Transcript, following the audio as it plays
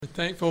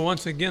thankful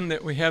once again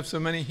that we have so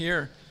many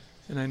here,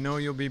 and I know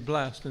you'll be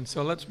blessed. And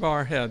so let's bow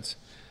our heads.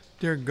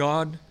 Dear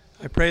God,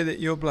 I pray that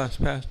you'll bless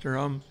Pastor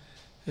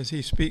as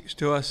he speaks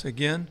to us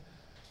again.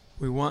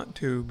 We want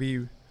to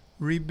be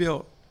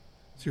rebuilt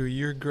through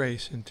your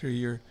grace and through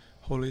your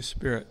Holy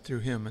Spirit, through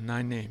him. In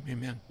thy name,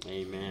 amen.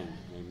 Amen,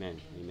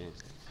 amen, amen.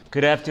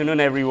 Good afternoon,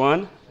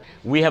 everyone.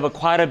 We have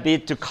quite a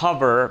bit to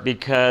cover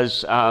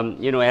because,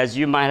 as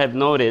you might have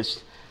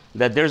noticed,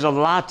 that there's a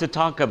lot to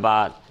talk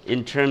about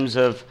in terms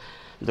of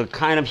the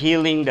kind of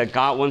healing that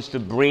God wants to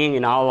bring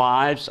in our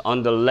lives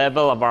on the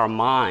level of our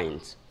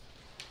minds.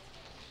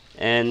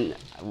 And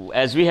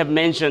as we have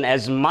mentioned,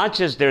 as much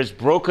as there's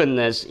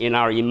brokenness in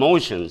our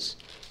emotions,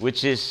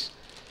 which is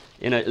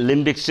in a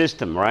limbic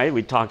system, right?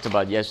 We talked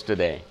about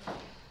yesterday.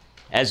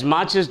 As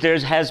much as there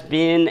has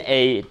been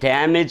a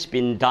damage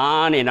been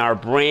done in our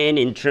brain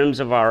in terms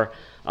of our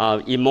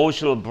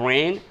emotional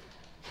brain,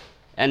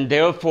 and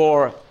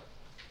therefore,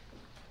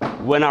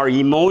 when our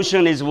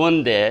emotion is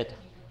wounded,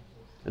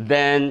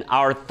 then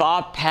our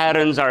thought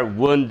patterns are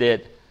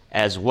wounded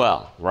as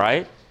well,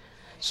 right?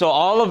 So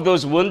all of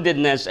those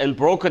woundedness and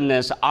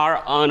brokenness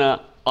are on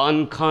an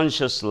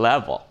unconscious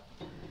level.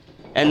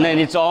 And then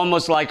it's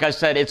almost, like I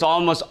said, it's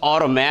almost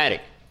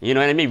automatic. You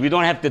know what I mean? We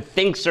don't have to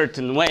think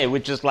certain way.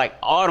 We just like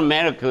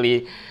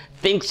automatically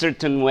think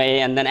certain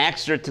way and then act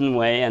certain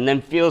way and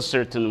then feel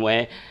certain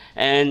way.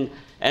 And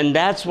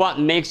that's what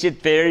makes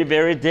it very,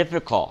 very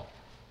difficult.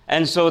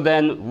 And so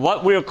then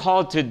what we're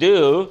called to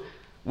do,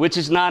 which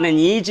is not an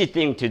easy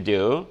thing to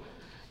do,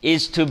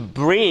 is to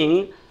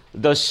bring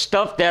the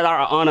stuff that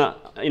are on a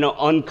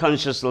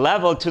unconscious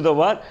level to the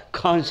what?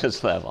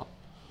 Conscious level.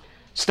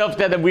 Stuff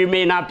that we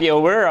may not be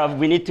aware of,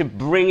 we need to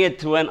bring it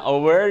to an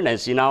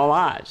awareness in our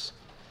lives.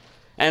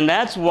 And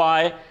that's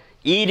why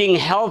eating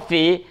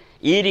healthy,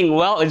 eating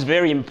well is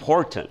very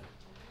important.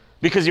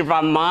 Because if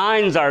our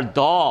minds are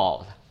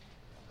dulled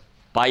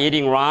by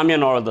eating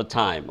ramen all the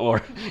time,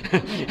 or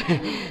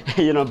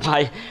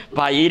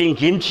by eating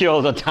kimchi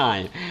all the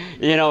time,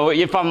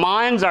 if our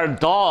minds are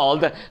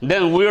dulled,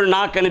 then we're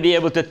not going to be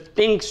able to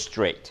think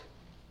straight.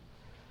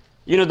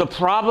 The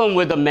problem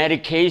with the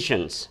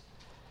medications,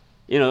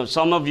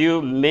 some of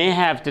you may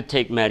have to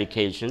take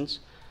medications,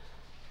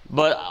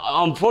 but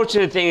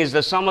unfortunate thing is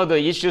that some of the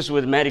issues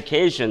with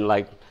medication,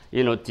 like,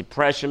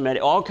 depression,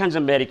 all kinds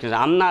of medications.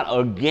 I'm not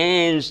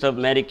against the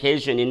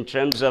medication in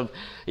terms of,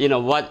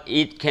 what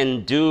it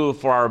can do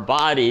for our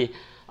body.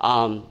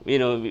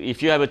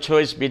 If you have a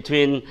choice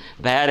between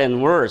bad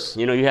and worse,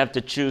 you have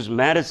to choose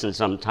medicine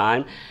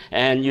sometime,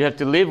 and you have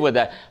to live with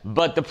that.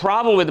 But the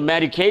problem with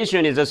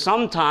medication is that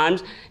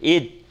sometimes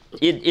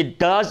it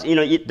does,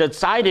 the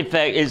side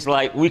effect is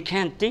like we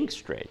can't think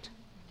straight.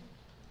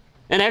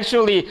 And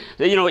actually,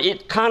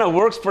 it kind of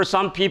works for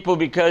some people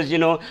because,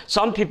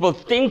 some people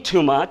think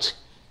too much.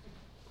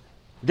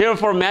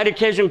 Therefore,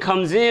 medication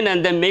comes in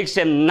and then makes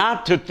them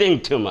not to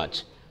think too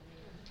much.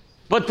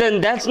 But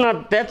then that's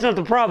not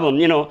the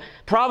problem.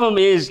 Problem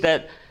is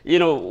that,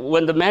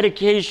 when the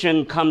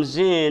medication comes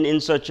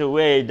in such a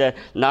way that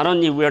not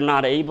only we're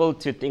not able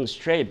to think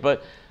straight,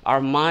 but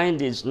our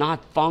mind is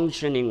not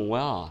functioning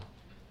well,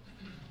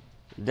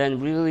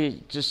 then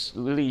really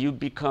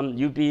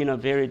you be in a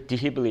very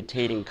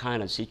debilitating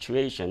kind of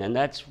situation. And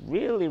that's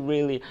really,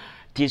 really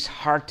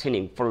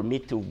disheartening for me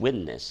to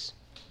witness,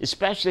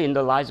 especially in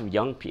the lives of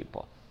young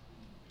people.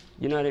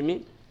 You know what I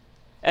mean?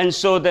 And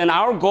so then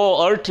our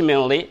goal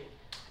ultimately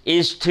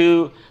is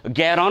to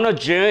get on a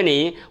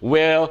journey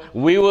where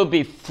we will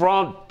be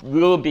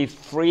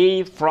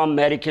free from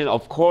medication.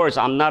 Of course,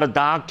 I'm not a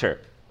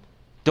doctor.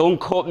 Don't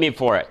quote me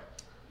for it.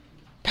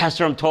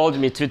 Pastor told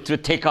me to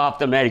take off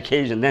the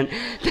medication. Then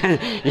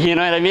you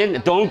know what I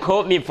mean? Don't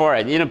quote me for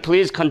it.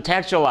 Please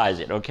contextualize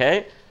it,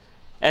 okay?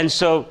 And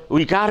so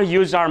we got to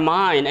use our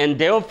mind. And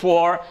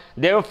therefore,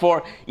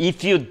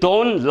 if you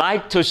don't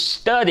like to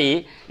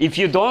study,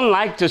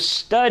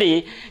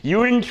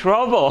 you're in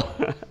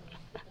trouble.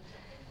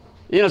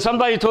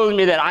 Somebody told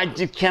me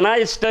that can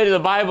I study the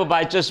Bible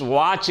by just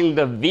watching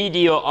the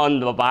video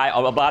on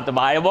about the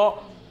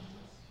Bible?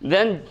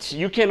 Then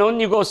you can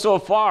only go so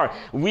far.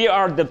 We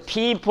are the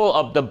people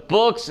of the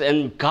books,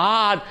 and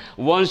God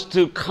wants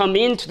to come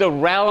into the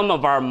realm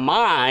of our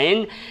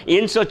mind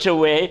in such a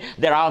way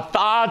that our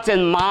thoughts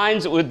and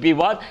minds would be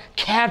what?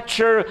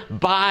 Captured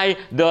by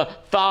the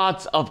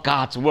thoughts of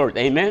God's Word.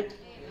 Amen?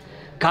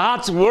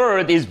 God's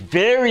Word is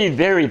very,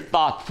 very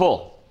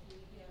thoughtful.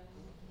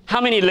 How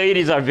many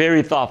ladies are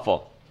very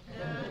thoughtful?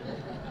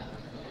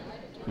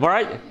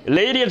 Right?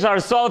 Ladies are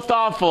so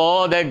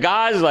thoughtful that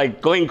guys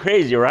like going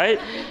crazy,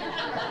 right?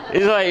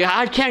 It's like,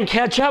 I can't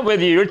catch up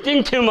with you. You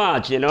think too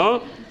much,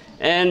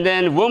 And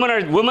then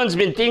women's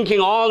been thinking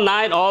all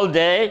night, all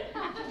day.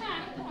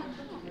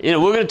 We're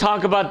going to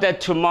talk about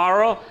that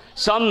tomorrow.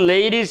 Some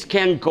ladies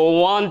can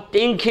go on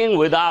thinking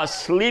without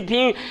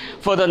sleeping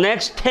for the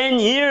next 10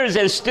 years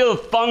and still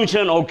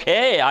function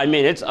okay. I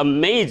mean, it's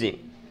amazing.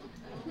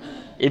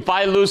 If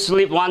I lose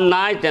sleep one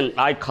night, then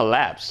I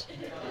collapse.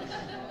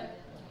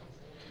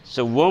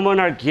 So women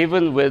are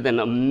given with an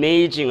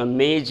amazing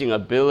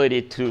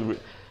ability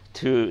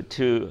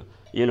to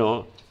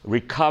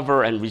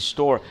recover and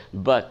restore,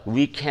 but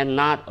we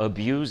cannot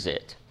abuse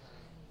it,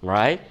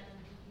 right?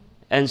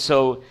 And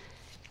so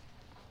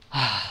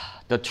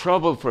the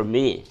trouble for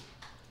me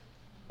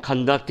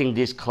conducting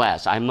this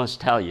class, I must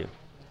tell you,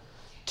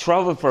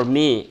 trouble for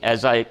me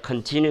as I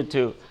continue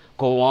to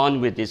go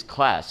on with this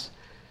class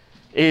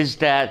is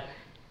that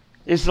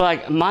it's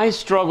like my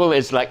struggle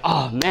is like,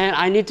 oh man,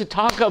 I need to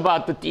talk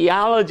about the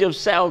theology of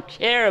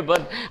self-care,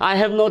 but I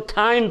have no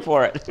time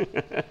for it.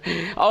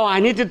 Oh, I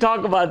need to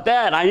talk about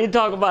that. I need to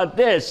talk about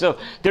this. So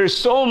there's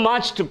so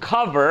much to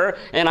cover,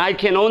 and I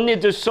can only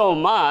do so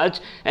much.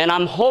 And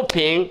I'm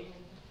hoping,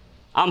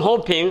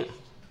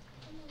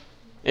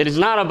 it is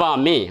not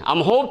about me. I'm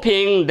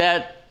hoping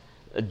that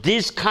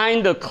this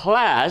kind of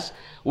class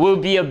will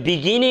be a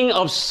beginning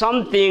of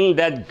something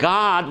that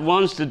God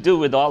wants to do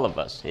with all of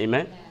us.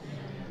 Amen?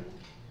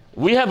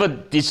 We have a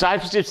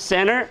discipleship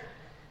center.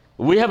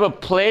 We have a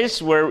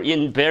place where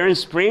in Barron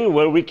Spring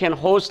where we can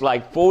host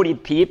like 40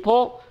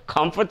 people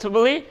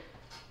comfortably.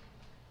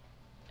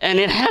 And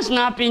it has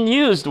not been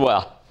used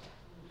well.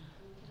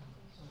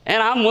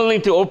 And I'm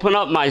willing to open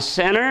up my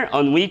center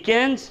on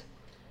weekends.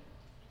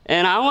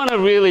 And I want to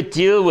really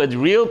deal with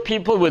real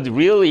people with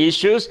real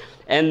issues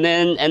and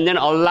then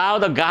allow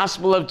the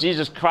gospel of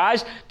Jesus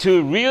Christ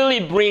to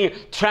really bring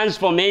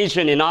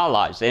transformation in our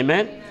lives.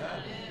 Amen?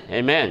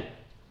 Amen.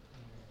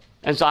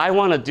 And so I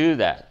want to do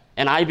that.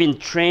 And I've been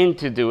trained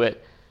to do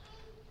it.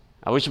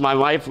 I wish my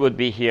wife would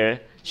be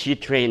here. She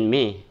trained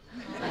me.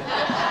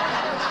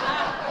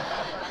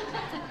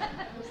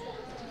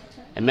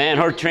 And man,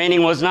 her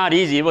training was not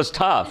easy. It was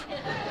tough.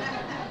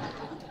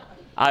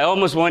 I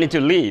almost wanted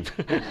to leave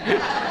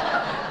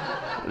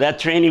that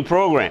training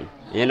program,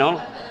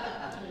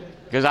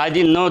 because I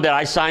didn't know that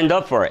I signed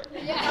up for it.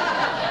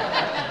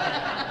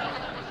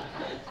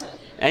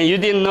 And you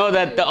didn't know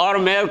that the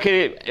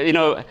automatically,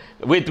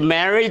 with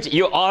marriage,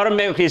 you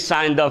automatically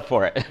signed up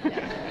for it.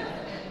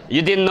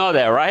 You didn't know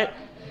that, right?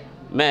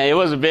 Man, it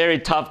was a very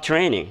tough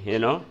training,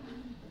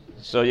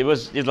 So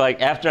it's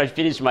like after I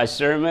finished my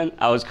sermon,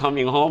 I was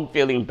coming home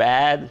feeling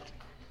bad.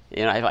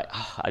 I like,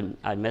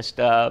 I messed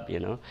up,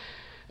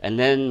 And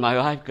then my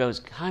wife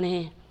goes,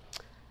 honey,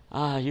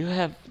 you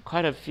have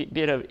quite a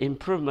bit of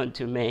improvement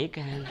to make.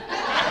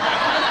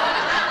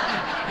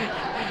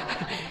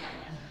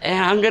 And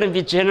I'm going to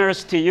be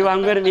generous to you.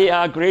 I'm going to be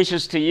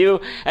gracious to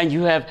you. And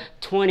you have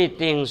 20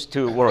 things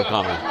to work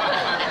on.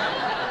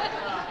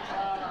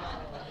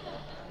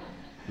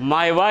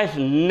 My wife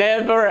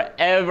never,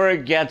 ever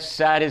gets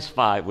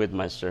satisfied with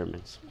my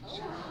sermons,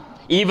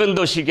 even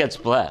though she gets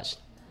blessed.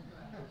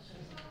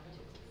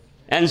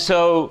 And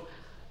so,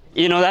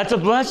 that's a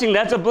blessing.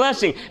 That's a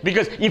blessing.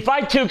 Because if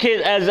I took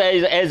it as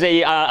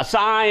a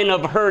sign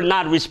of her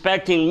not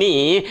respecting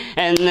me,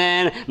 and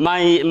then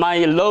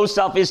my low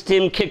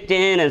self-esteem kicked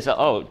in and said,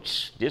 oh,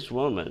 this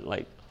woman,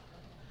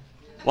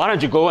 why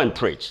don't you go and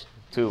preach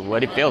to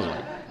what it feels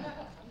like?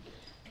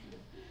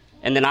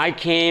 And then I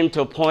came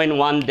to a point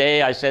one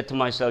day, I said to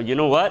myself, you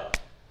know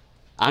what?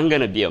 I'm going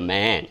to be a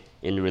man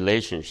in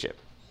relationship.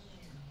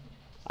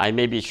 I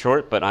may be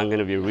short, but I'm going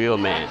to be a real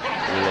man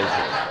in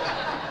relationship.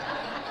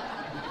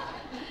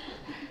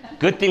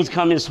 Good things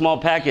come in small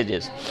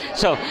packages.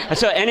 So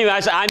anyway, I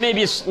said,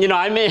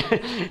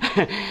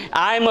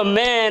 I'm a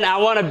man, I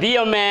want to be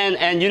a man,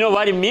 and you know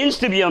what it means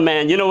to be a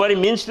man? You know what it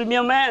means to be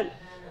a man?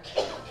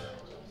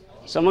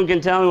 Someone can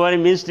tell me what it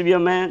means to be a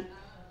man?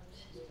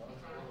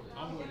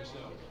 Humble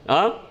yourself.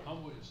 Huh?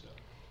 Humble yourself.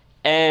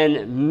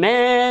 And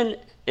man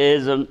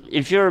is,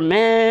 if you're a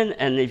man,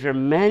 and if you're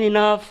man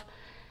enough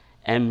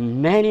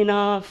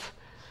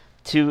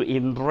to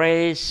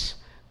embrace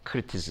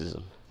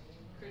criticism.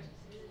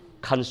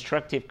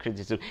 Constructive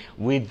criticism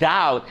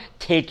without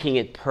taking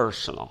it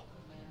personal.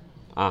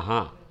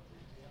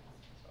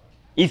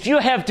 If you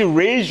have to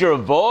raise your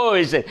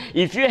voice, and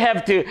if you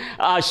have to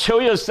show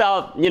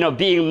yourself,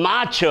 being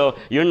macho,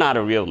 you're not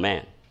a real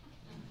man.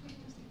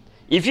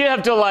 If you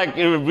have to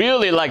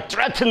really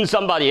threaten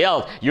somebody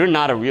else, you're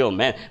not a real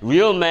man.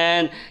 Real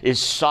man is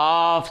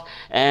soft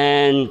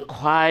and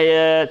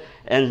quiet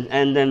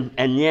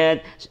and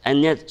yet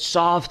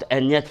soft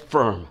and yet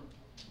firm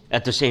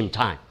at the same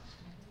time.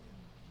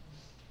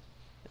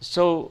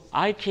 So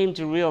I came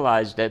to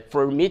realize that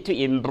for me to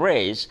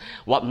embrace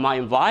what my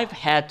wife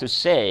had to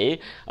say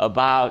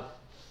about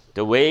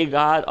the way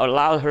God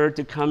allowed her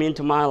to come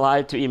into my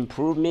life to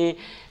improve me,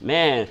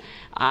 man,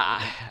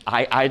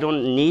 I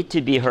don't need to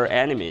be her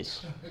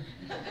enemies.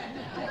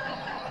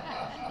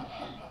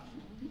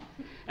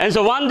 And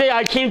so one day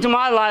I came to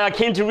my life, I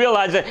came to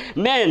realize that,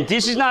 man,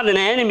 this is not an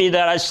enemy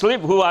that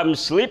who I'm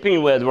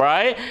sleeping with,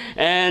 right?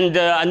 And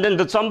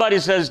then somebody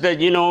says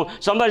that,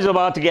 somebody's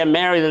about to get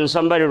married and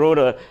somebody wrote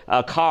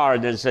a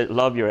card that said,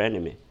 love your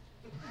enemy.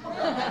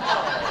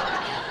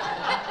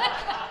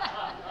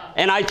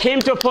 And I came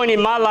to a point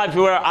in my life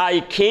where I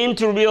came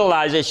to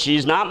realize that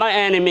she's not my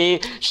enemy.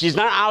 She's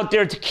not out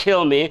there to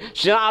kill me.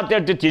 She's not out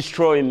there to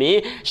destroy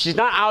me. She's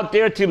not out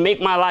there to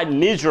make my life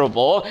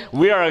miserable.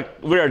 We're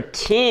a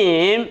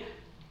team.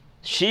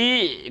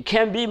 She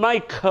can be my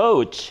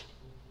coach.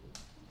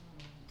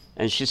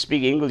 And she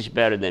speaks English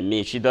better than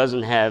me. She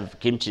doesn't have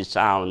kimchi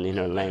sound in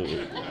her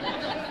language.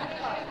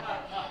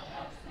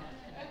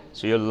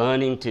 So you're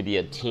learning to be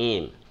a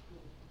team.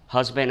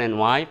 Husband and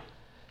wife,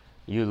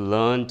 you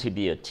learn to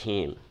be a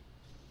team.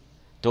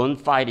 Don't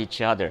fight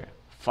each other.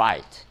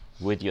 Fight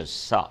with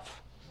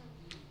yourself.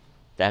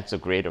 That's a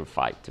greater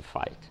fight to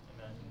fight.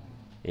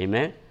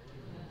 Amen?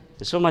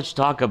 There's so much to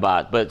talk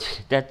about,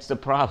 but that's the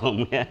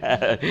problem.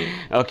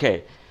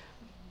 Okay.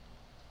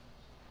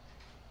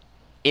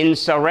 In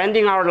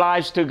surrendering our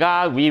lives to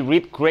God, we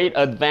reap great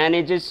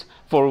advantages,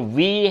 for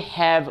we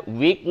have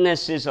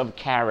weaknesses of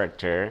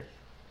character.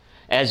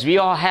 As we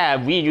all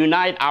have, we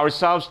unite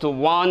ourselves to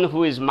one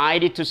who is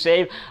mighty to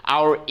save.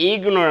 Our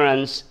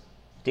ignorance,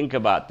 think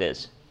about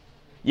this.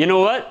 You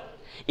know what?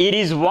 It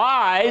is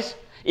wise.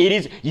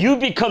 You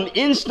become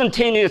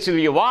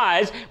instantaneously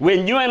wise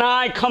when you and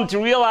I come to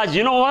realize,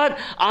 you know what?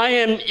 I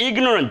am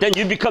ignorant. Then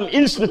you become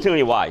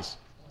instantly wise.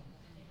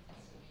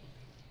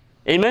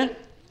 Amen?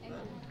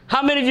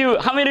 How many of you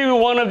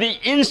want to be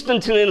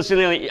instantaneously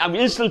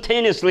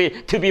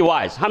to be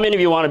wise? How many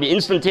of you want to be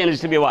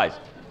instantaneously to be wise?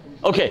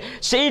 Okay,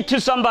 say to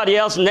somebody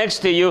else next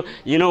to you,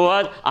 you know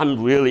what?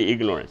 I'm really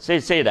ignorant. Say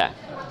that.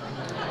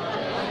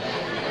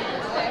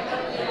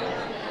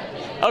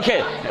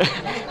 Okay,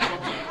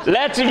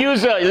 let's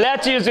use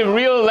a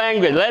real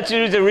language.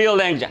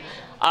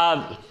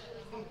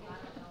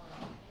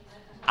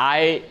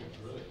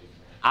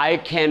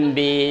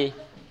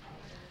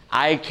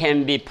 I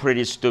can be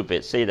pretty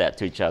stupid. Say that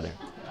to each other.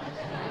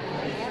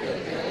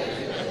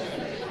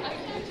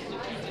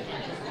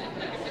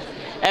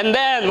 And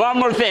then one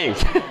more thing.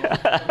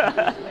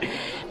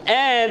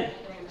 And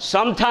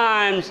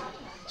sometimes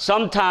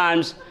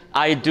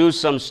I do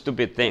some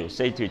stupid things.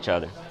 Say to each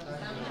other.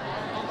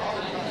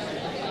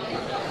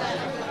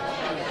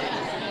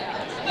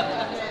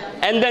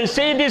 And then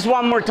say this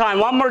one more time.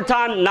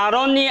 Not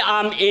only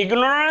I'm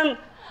ignorant,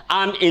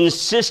 I'm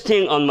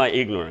insisting on my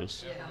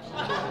ignorance.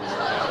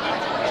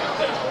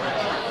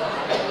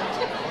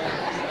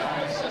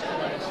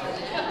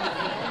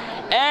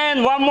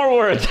 And one more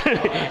word.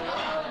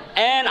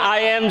 And I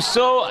am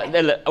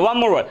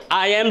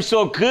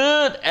so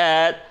good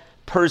at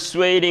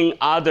persuading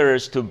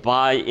others to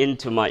buy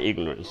into my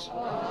ignorance.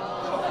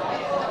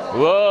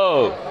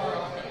 Whoa.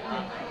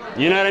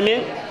 You know what I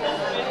mean?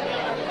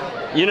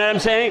 You know what I'm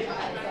saying?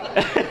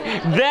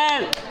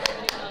 Then,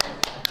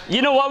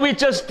 you know what we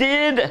just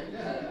did?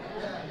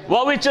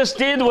 What we just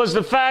did was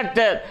the fact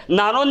that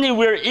not only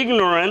we're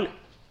ignorant,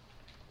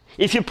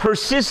 if you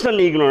persist in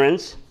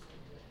ignorance,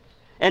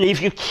 and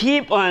if you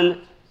keep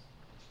on,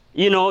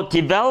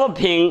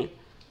 developing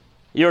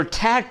your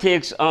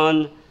tactics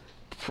on,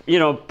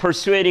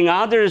 persuading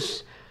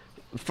others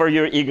for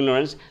your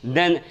ignorance,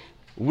 then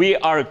we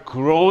are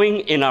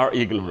growing in our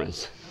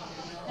ignorance.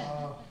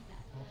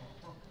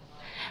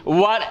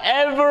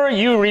 Whatever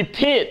you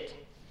repeat,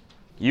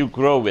 you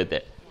grow with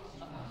it.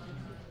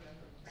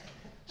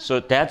 So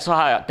that's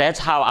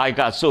how I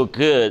got so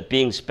good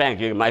being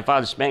spanked. My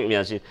father spanked me.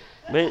 I said,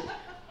 but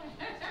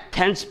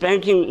 10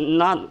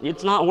 spanking,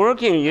 it's not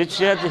working. You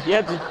have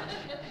to,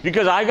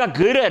 because I got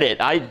good at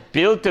it. I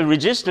built the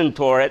resistance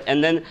for it,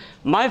 and then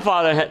my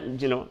father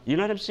had, you know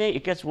what I'm saying?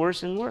 It gets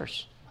worse and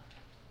worse.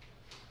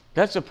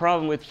 That's a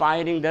problem with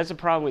fighting. That's a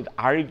problem with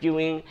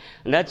arguing.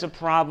 And that's a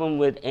problem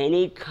with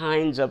any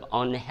kinds of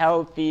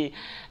unhealthy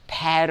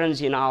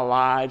patterns in our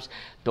lives.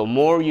 The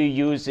more you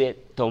use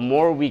it, the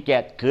more we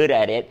get good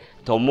at it.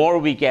 The more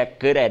we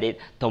get good at it,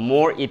 the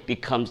more it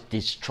becomes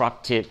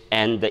destructive,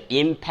 and the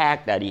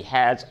impact that it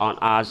has on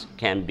us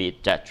can be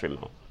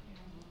detrimental.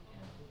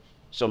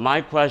 So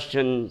my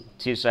question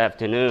this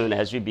afternoon,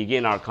 as we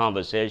begin our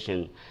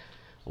conversation,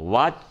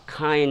 what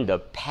kind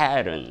of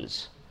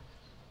patterns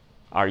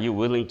are you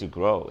willing to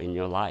grow in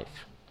your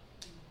life?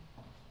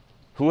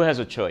 Who has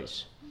a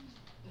choice?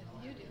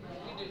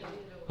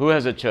 Who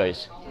has a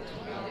choice?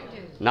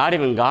 Not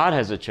even God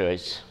has a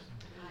choice.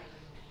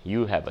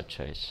 You have a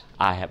choice.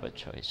 I have a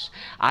choice.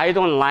 I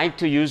don't like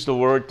to use the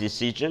word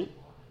decision.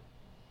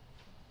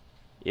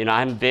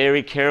 I'm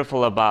very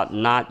careful about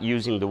not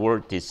using the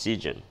word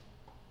decision,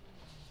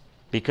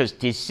 because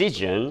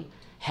decision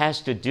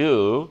has to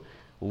do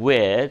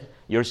with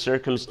your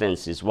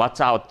circumstances, what's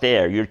out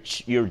there.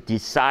 You're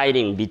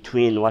deciding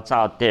between what's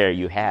out there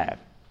you have.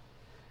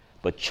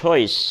 But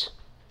choice,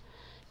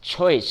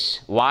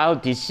 while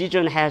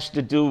decision has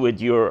to do with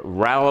your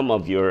realm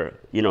of your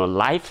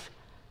life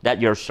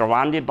that you're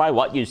surrounded by,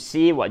 what you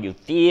see, what you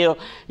feel,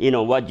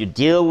 what you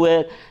deal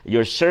with,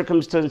 your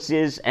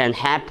circumstances and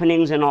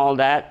happenings and all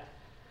that.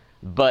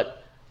 But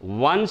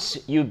once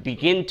you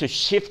begin to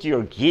shift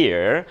your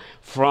gear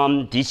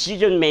from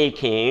decision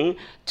making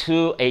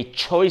to a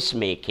choice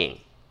making,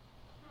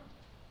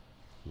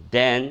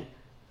 then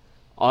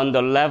on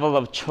the level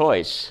of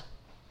choice,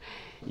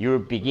 you're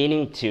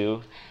beginning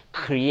to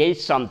create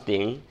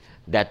something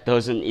that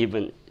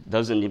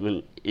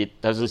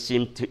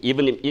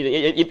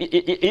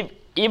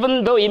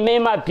even though it may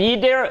not be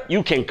there,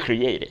 you can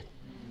create it.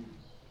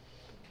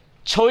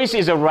 Choice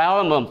is a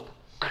realm of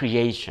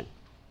creation.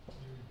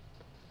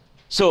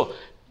 So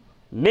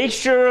Make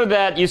sure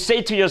that you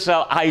say to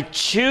yourself, I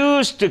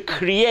choose to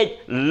create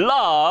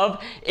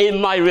love in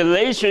my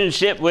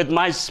relationship with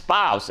my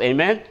spouse.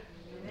 Amen?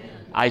 Amen.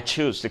 I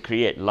choose to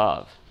create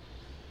love.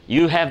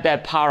 You have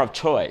that power of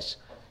choice.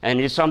 And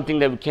it's something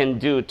that we can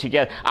do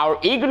together. Our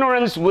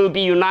ignorance will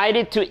be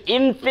united to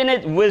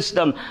infinite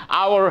wisdom,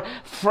 our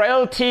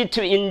frailty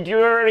to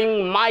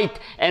enduring might.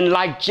 And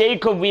like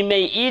Jacob, we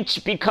may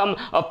each become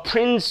a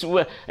prince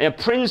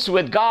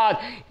with God,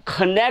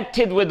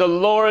 connected with the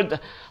Lord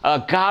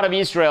God of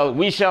Israel.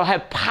 We shall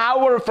have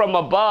power from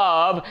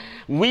above,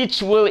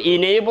 which will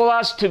enable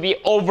us to be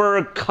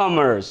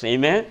overcomers.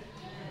 Amen?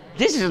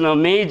 This is an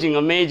amazing,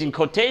 amazing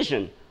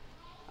quotation.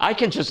 I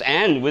can just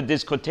end with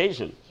this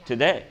quotation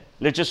today.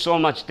 There's just so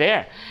much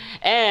there.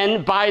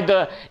 And by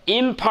the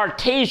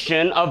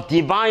impartation of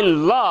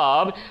divine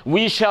love,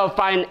 we shall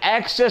find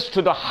access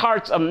to the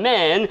hearts of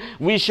men.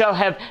 We shall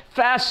have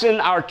fastened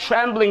our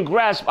trembling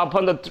grasp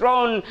upon the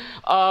throne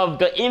of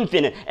the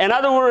infinite. In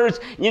other words,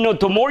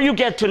 the more you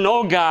get to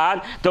know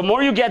God, the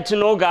more you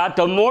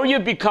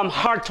become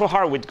heart to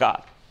heart with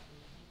God.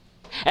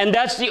 And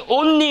that's the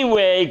only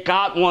way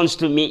God wants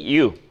to meet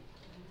you.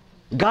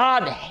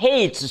 God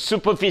hates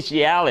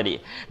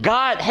superficiality.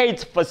 God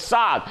hates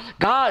facade.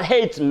 God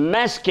hates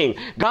masking.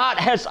 God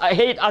hates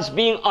us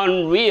being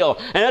unreal.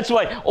 And that's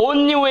why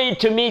only way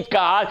to meet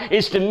God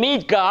is to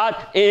meet God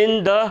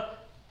in the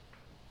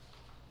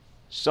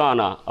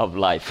sauna of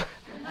life.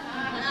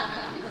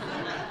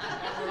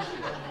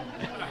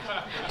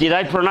 Did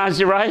I pronounce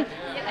it right?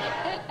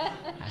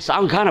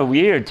 Sound kind of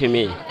weird to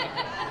me.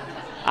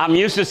 I'm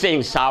used to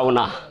saying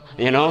sauna,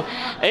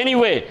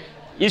 Anyway,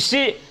 you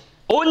see,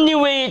 only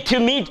way to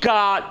meet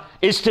God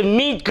is to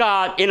meet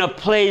God in a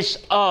place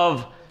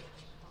of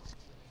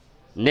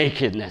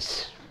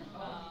nakedness.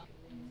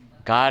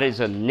 God is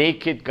a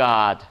naked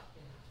God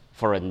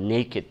for a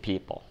naked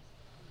people.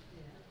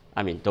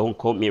 I mean, don't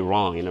quote me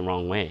wrong in the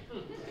wrong way.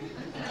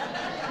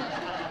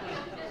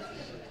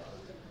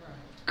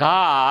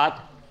 God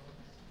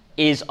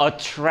is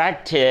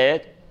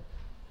attracted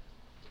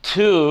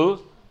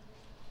to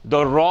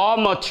the raw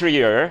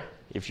material,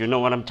 if you know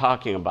what I'm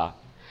talking about.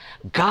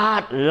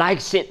 God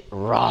likes it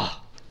raw.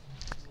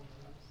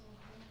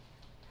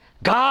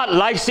 God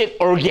likes it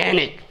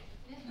organic.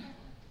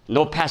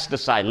 No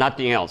pesticide,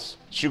 nothing else.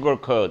 Sugar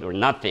coat or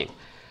nothing.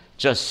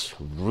 Just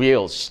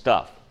real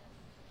stuff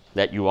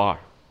that you are.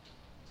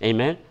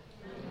 Amen?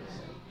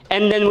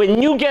 And then when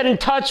you get in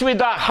touch with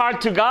that heart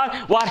to God,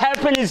 what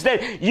happens is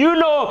that you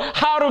know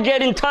how to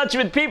get in touch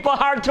with people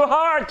heart to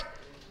heart.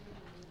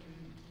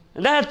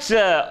 That's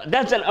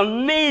an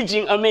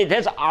amazing,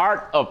 that's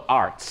art of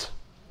arts.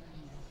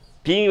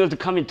 Being able to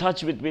come in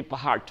touch with people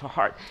heart to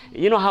heart.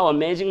 You know how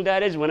amazing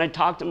that is? When I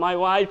talk to my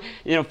wife,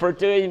 for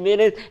 30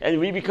 minutes, and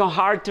we become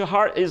heart to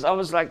heart, it's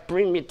almost like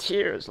bring me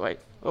tears.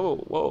 Like, oh,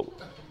 whoa.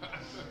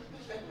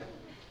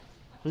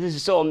 This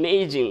is so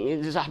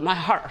amazing. My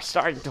heart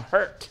starting to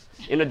hurt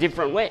in a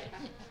different way.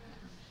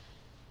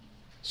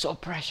 So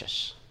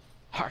precious,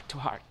 heart to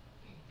heart.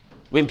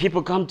 When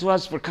people come to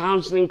us for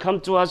counseling,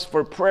 come to us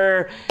for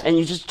prayer, and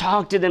you just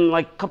talk to them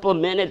like a couple of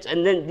minutes,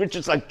 and then we're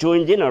just like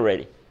joined in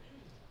already.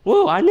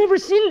 Whoa, I've never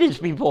seen these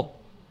people.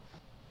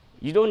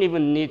 You don't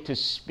even need to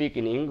speak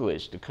in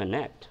English to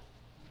connect.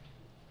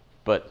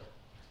 But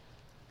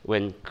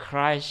when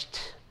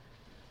Christ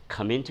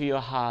come into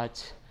your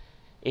heart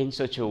in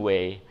such a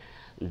way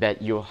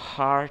that your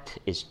heart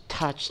is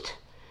touched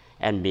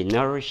and be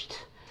nourished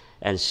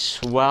and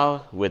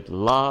swell with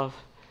love,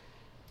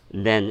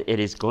 then it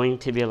is going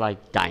to be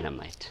like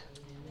dynamite.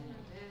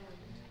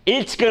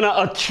 It's going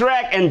to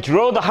attract and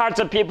draw the hearts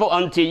of people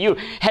unto you.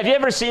 Have you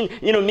ever seen,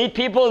 meet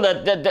people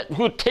that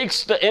who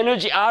takes the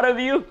energy out of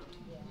you?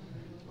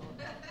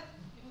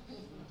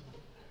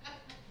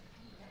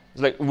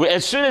 It's like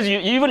as soon as you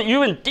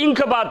even think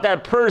about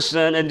that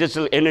person, and just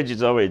the energy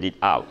is already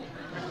out.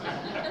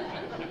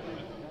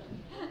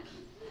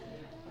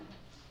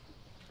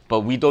 But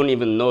we don't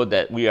even know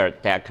that we are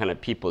that kind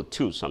of people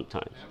too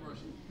sometimes.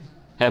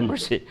 Have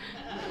mercy.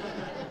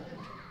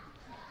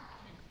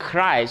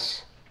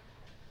 Christ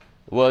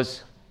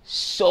was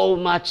so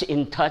much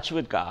in touch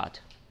with God,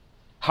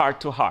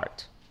 heart to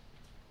heart.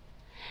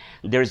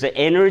 There's an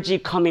energy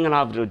coming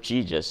out of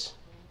Jesus,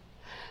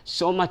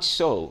 so much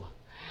so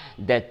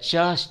that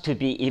just to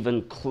be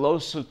even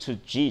closer to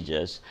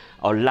Jesus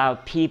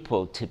allowed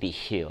people to be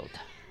healed.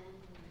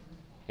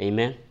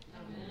 Amen?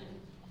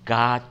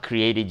 God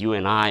created you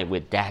and I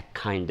with that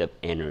kind of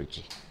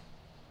energy.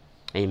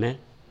 Amen?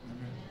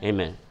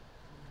 Amen.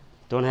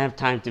 Don't have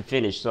time to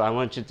finish, so I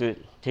want you to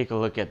take a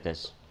look at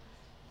this.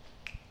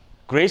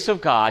 Grace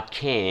of God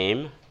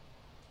came.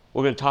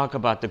 We're going to talk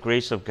about the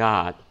grace of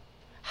God,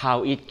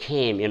 how it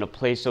came in a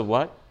place of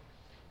what?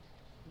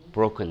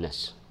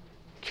 Brokenness.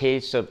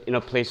 In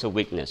a place of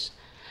weakness.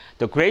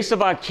 The grace of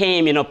God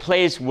came in a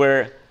place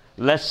where,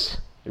 let's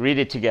read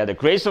it together.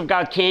 Grace of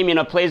God came in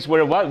a place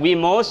where what? We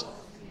most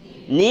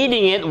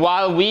needing it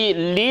while we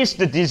least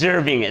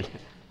deserving it.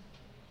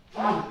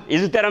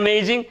 Isn't that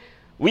amazing?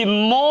 We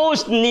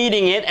most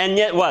needing it, and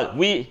yet what?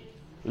 We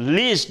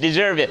Least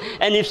deserve it.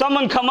 And if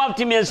someone come up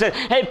to me and say,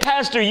 hey,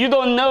 pastor, you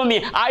don't know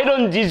me. I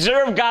don't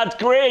deserve God's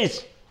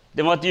grace.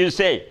 Then what do you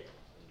say?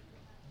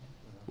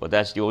 Well,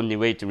 that's the only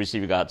way to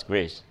receive God's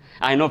grace.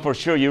 I know for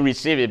sure you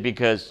receive it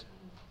because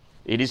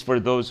it is for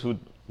those who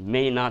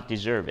may not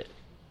deserve it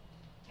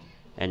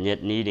and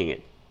yet needing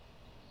it.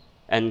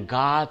 And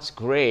God's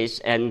grace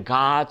and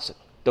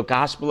the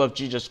gospel of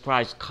Jesus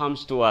Christ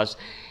comes to us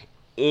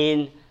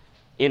in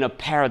a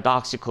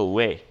paradoxical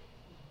way.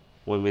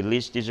 When we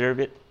least deserve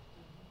it,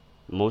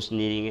 most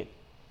needing it,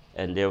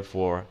 and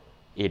therefore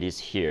it is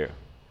here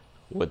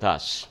with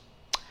us.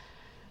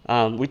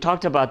 We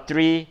talked about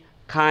 3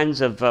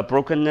 kinds of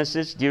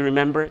brokennesses. Do you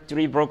remember?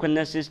 3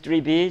 brokennesses, 3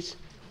 B's.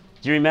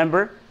 Do you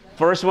remember?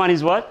 First one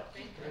is what?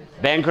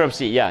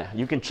 Bankruptcy. Yeah,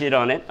 you can cheat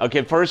on it.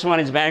 Okay, first one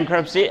is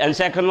bankruptcy, and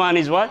second one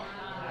is what?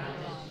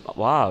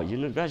 Wow,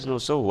 you guys know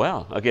so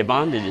well. Okay,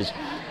 bondages.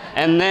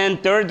 And then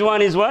third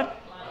one is what?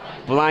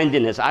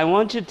 Blindness. I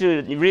want you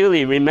to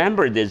really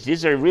remember this.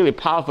 These are really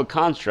powerful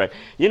constructs.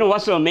 You know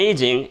what's so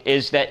amazing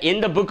is that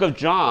in the book of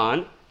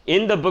John,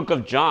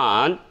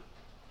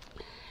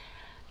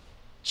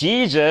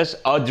 Jesus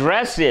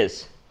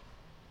addresses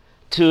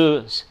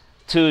to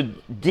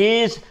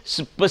these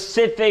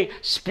specific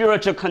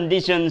spiritual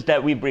conditions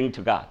that we bring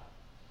to God.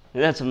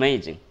 That's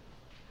amazing.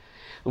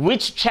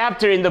 Which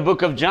chapter in the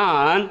book of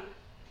John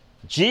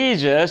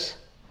Jesus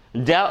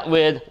dealt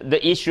with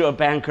the issue of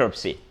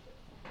bankruptcy,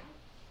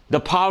 the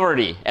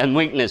poverty and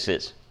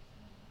weaknesses?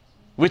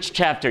 Which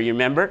chapter, you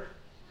remember?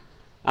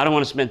 I don't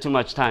want to spend too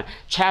much time.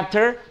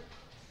 Chapter?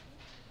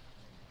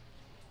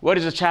 What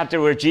is the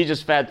chapter where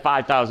Jesus fed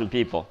 5,000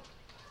 people?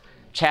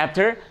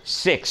 Chapter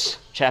 6.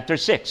 Chapter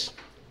 6.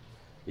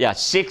 Yeah,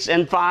 6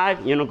 and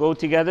 5, go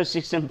together,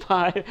 6 and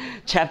 5.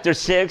 Chapter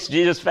 6,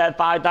 Jesus fed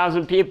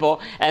 5,000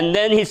 people. And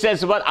then he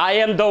says what? I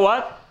am the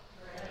what?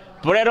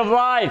 Bread of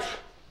life.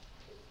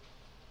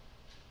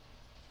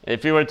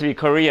 If you were to be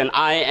Korean,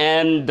 I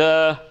am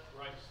the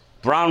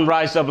brown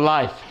rice of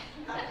life.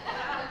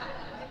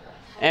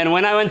 And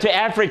when I went to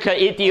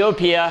Africa,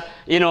 Ethiopia,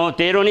 they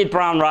don't eat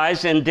brown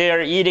rice, and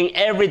they're eating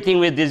everything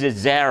with this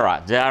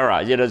zara.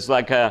 It's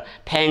like a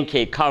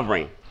pancake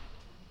covering,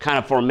 kind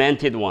of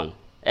fermented one.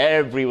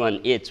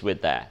 Everyone eats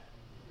with that.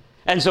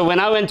 And so when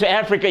I went to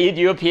Africa,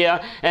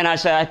 Ethiopia, and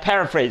I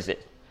paraphrased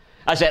it.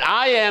 I said,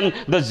 I am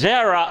the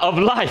zara of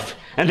life.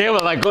 And they were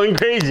like going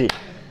crazy.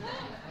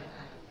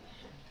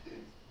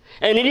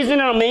 And isn't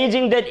it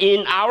amazing that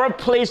in our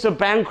place of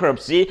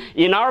bankruptcy,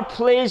 in our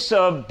place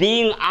of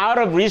being out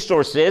of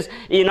resources,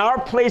 in our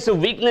place of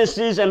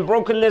weaknesses and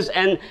brokenness,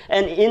 and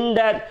in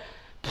that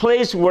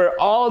place where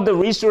all the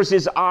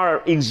resources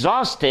are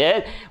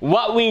exhausted,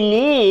 what we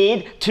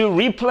need to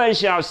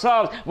replenish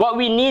ourselves, what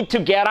we need to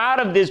get out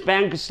of this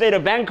state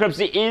of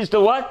bankruptcy is the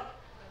what?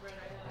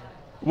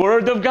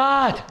 Word of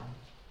God.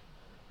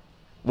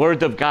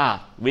 Word of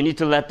God. We need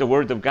to let the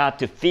Word of God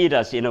to feed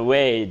us in a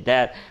way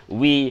that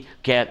we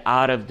get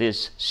out of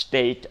this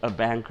state of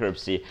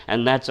bankruptcy.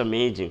 And that's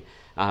amazing.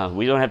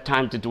 We don't have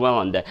time to dwell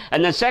on that.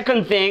 And the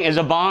second thing is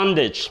a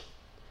bondage.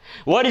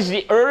 What is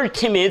the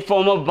ultimate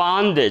form of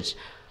bondage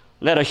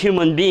that a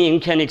human being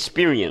can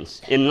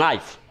experience in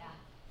life?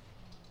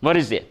 What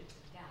is it?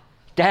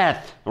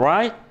 Death,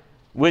 right?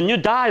 When you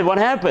die, what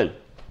happened?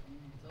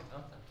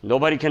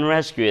 Nobody can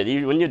rescue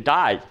it. When you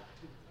die,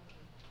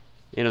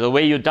 the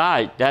way you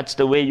died, that's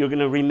the way you're going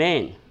to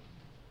remain.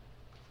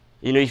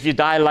 If you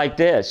die like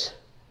this,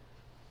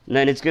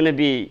 then it's going to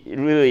be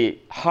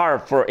really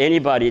hard for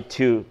anybody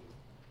to,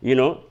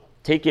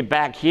 take it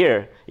back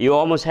here. You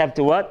almost have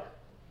to what?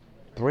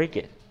 Break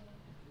it.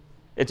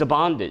 It's a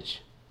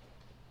bondage.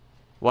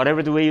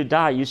 Whatever the way you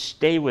die, you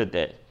stay with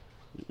it.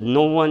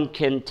 No one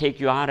can take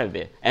you out of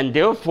it. And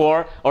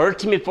therefore,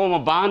 ultimate form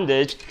of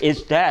bondage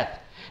is death.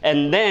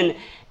 And then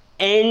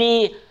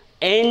any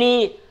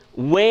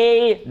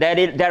way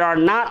that are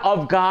not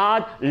of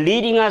God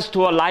leading us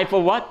to a life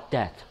of what?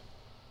 Death.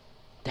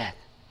 Death.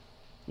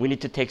 We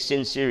need to take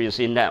sin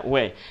seriously in that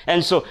way.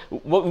 And so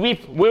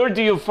where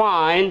do you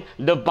find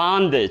the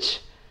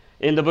bondage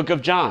in the book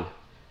of John?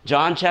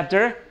 John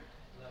chapter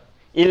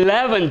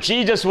 11.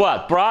 Jesus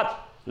what? Brought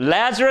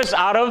Lazarus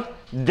out of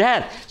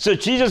death. So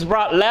Jesus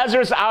brought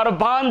Lazarus out of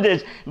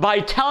bondage by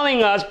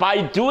telling us,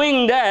 by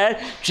doing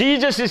that,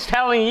 Jesus is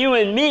telling you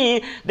and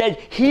me that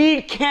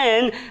He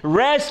can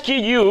rescue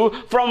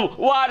you from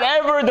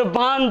whatever the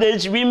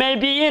bondage we may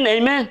be in.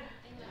 Amen?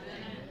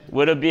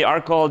 Whether it be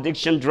alcohol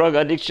addiction, drug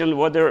addiction,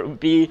 whether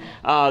it be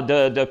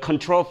the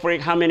control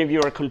freak. How many of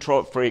you are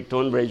control freak?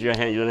 Don't raise your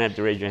hand. You don't have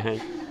to raise your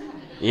hand.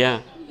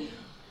 Yeah.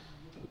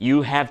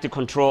 You have to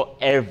control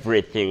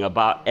everything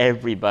about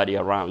everybody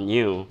around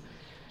you.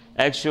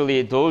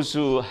 Actually, those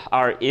who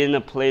are in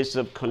a place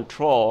of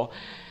control,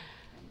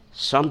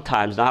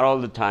 sometimes, not all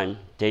the time,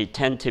 they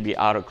tend to be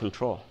out of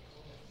control.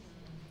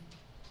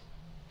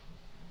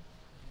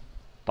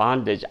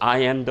 Bondage. I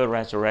am the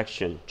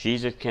resurrection.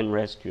 Jesus can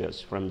rescue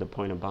us from the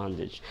point of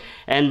bondage.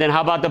 And then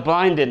how about the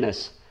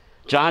blindness?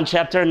 John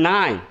chapter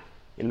 9.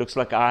 It looks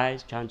like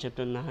eyes. John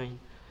chapter 9.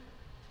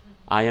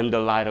 I am the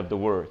light of the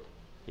world.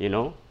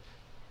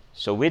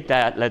 So with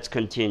that, let's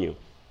continue.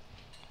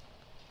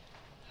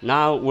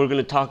 Now we're going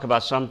to talk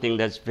about something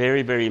that's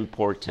very, very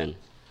important.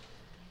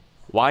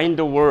 Why in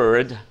the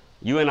world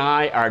you and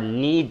I are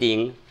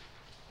needing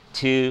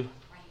to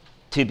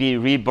be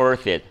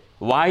rebirthed?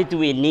 Why do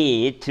we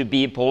need to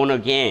be born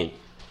again?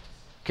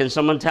 Can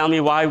someone tell me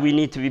why we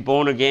need to be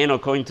born again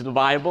according to the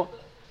Bible?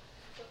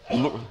 We're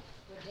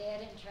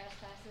dead in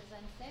trespasses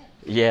and sin.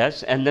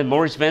 Yes, and then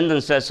Maurice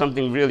Venden says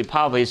something really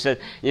powerful. He said,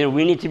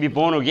 we need to be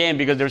born again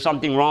because there's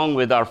something wrong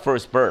with our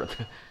first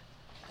birth.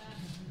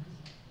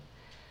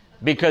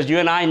 Because you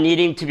and I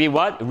needing to be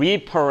what?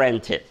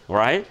 Reparented,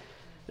 right?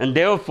 And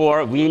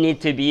therefore, we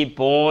need to be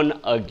born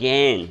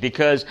again.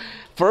 Because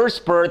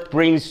first birth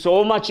brings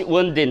so much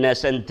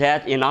woundedness and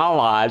death in our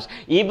lives,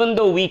 even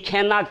though we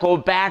cannot go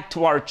back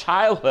to our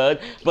childhood,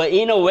 but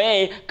in a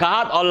way,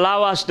 God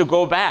allows us to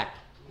go back.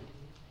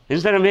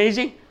 Isn't that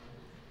amazing?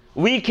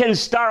 We can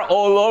start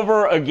all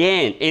over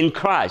again in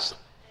Christ.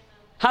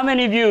 How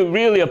many of you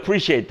really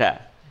appreciate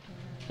that?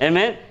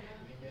 Amen?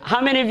 How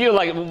many of you,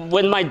 like,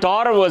 when my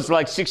daughter was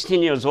like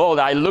 16 years old,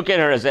 I look at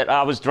her as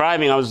I was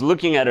driving, I was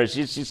looking at her,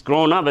 she's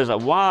grown up. I was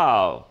like,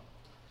 wow,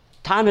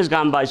 time has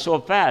gone by so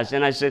fast.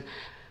 And I said,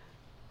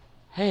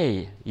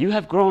 hey, you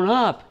have grown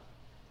up.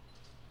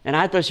 And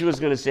I thought she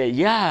was going to say,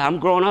 yeah, I'm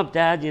grown up,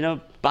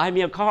 Dad, buy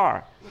me a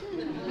car.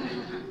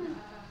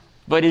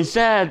 But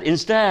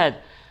instead,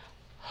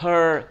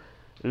 her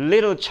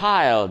little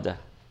child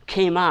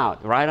came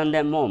out right on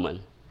that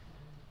moment.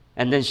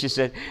 And then she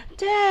said,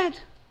 Dad,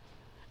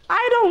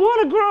 I don't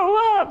want to grow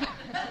up.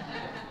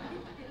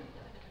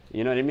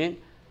 You know what I mean?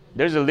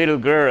 There's a little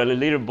girl and a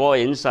little boy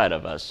inside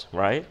of us,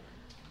 right?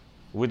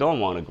 We don't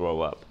want to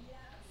grow up.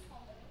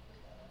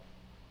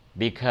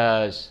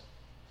 Because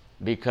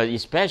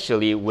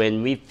especially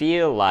when we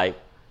feel like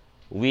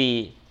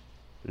we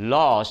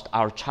lost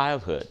our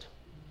childhood.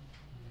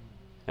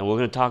 And we're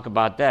going to talk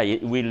about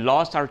that. We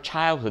lost our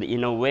childhood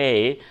in a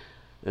way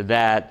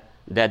that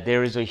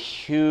there is a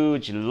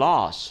huge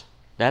loss.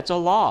 That's a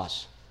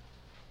loss.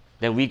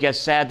 Then we get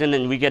saddened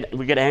and we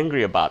get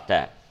angry about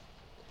that.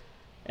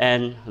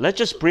 And let's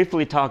just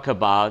briefly talk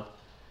about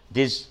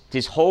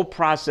this whole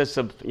process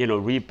of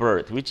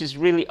rebirth, which is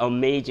really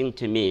amazing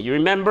to me. You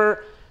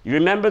remember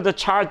the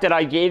chart that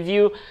I gave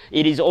you?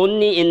 It is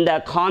only in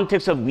that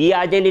context of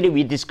re-identity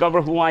we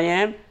discover who I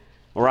am,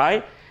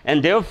 right?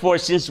 And therefore,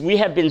 since we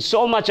have been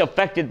so much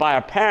affected by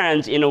our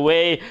parents in a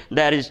way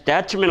that is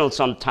detrimental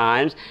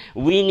sometimes,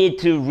 we need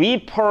to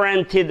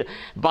reparented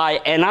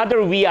by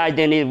another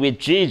re-identity with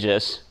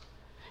Jesus,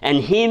 and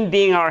Him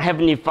being our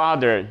Heavenly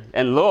Father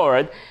and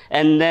Lord,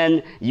 and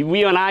then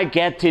we and I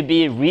get to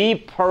be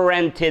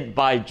reparented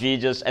by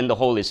Jesus and the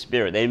Holy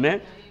Spirit.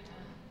 Amen?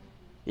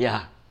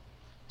 Yeah.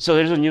 So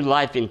there's a new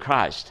life in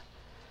Christ.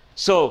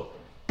 So,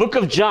 Book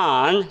of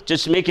John,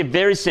 just to make it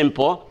very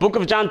simple, Book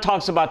of John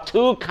talks about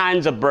two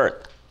kinds of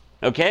birth.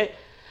 Okay?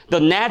 The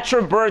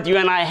natural birth you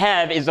and I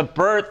have is a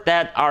birth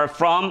that are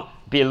from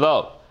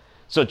below.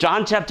 So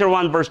John chapter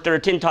 1 verse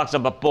 13 talks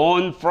about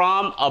born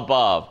from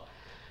above.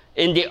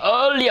 In the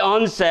early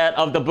onset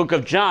of the book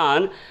of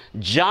John,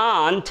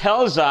 John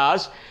tells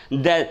us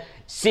that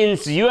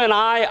since you and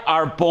I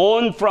are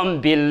born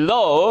from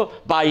below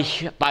by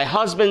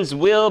husband's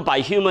will,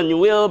 by human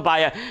will, by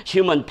a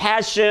human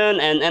passion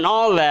and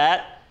all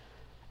that,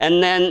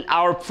 and then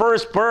our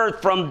first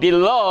birth from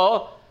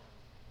below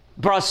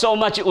brought so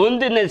much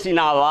woundedness in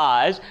our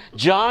lives,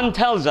 John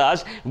tells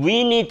us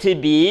we need to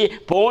be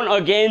born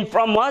again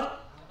from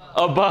what?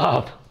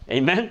 Above.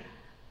 Amen?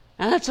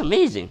 And that's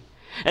amazing.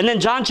 And then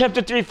John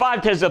chapter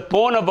 3:5 tells us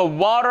born of a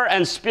water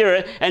and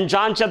spirit. And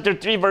John chapter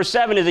 3 verse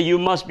 7 is that you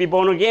must be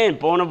born again,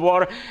 born of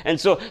water. And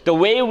so the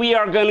way we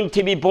are going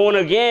to be born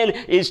again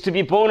is to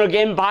be born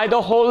again by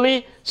the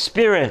Holy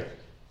Spirit.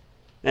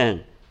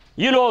 And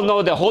you all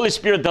know the Holy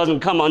Spirit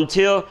doesn't come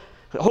until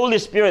the Holy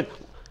Spirit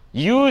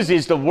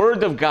uses the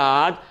Word of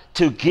God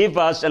to give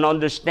us an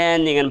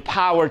understanding and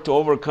power to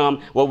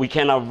overcome what we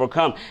cannot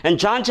overcome. And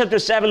John chapter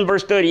 7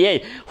 verse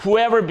 38,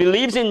 whoever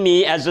believes in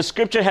me, as the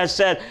scripture has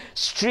said,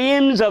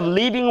 streams of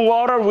living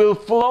water will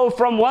flow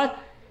from what?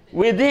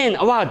 Within.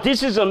 Wow,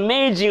 this is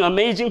amazing,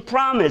 amazing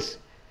promise.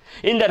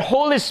 In that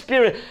Holy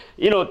Spirit,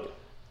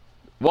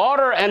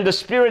 water and the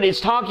Spirit is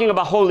talking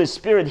about Holy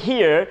Spirit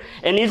here.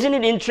 And isn't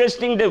it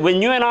interesting that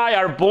when you and I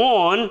are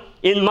born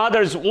in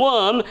mother's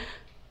womb,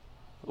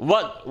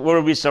 what were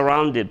we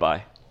surrounded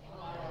by?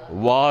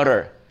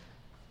 Water.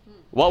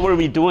 What were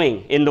we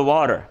doing in the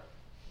water?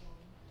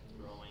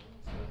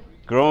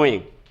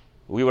 Growing.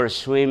 We were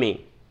swimming.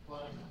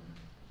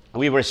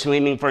 We were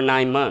swimming for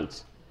 9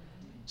 months.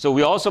 So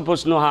we all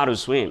supposed to know how to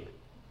swim.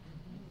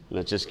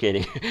 No, just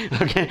kidding.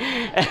 Okay.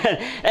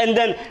 And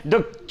then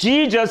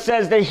Jesus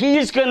says that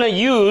He's going to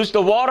use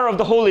the water of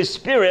the Holy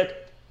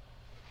Spirit,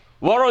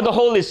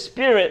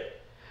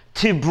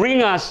 to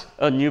bring us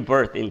a new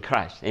birth in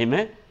Christ.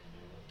 Amen?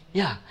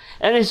 Yeah.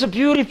 And it's a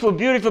beautiful,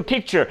 beautiful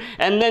picture.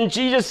 And then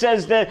Jesus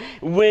says that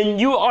when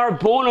you are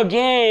born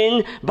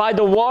again by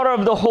the water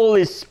of the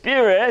Holy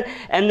Spirit,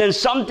 and then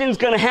something's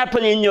going to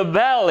happen in your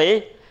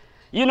belly,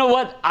 You know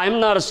what? I'm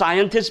not a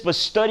scientist, but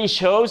study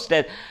shows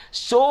that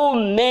so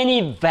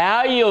many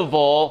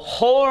valuable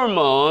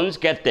hormones,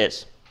 get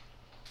this,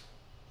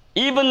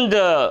 even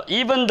the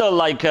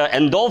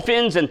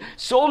endorphins and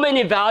so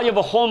many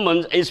valuable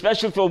hormones,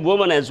 especially for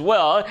women as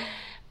well,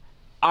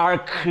 are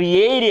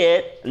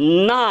created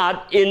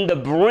not in the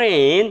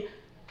brain.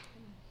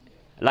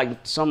 Like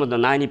some of the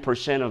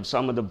 90% of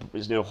some of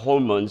the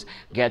hormones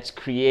gets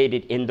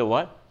created in the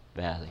what?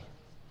 Belly.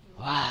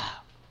 Wow.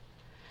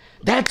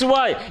 That's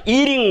why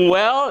eating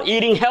well,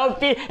 eating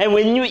healthy, and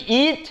when you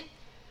eat,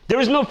 there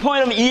is no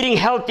point of eating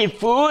healthy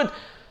food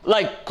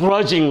like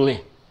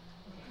grudgingly.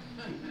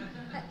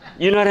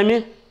 You know what I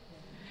mean?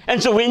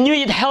 And so when you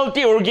eat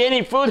healthy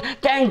organic food,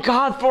 thank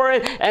God for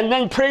it, and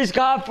then praise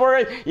God for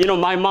it. You know,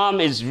 my mom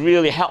is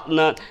really health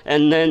nut,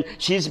 and then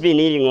she's been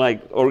eating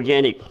like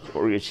organic.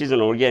 She's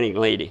an organic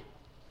lady.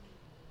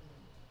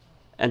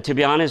 And to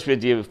be honest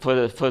with you, for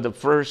the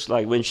first,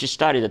 like when she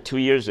started 2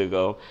 years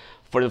ago,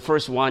 for the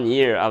first 1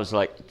 year, I was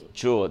like,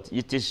 Jewel,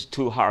 this is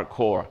too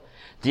hardcore.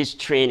 This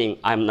training,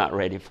 I'm not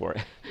ready for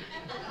it.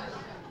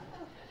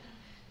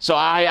 So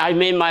I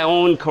made my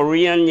own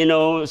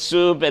Korean,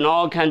 soup and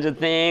all kinds of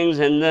things.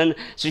 And then,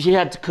 so she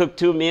had to cook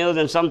 2 meals.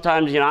 And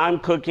sometimes, I'm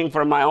cooking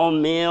for my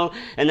own meal.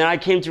 And then I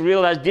came to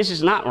realize this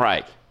is not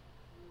right.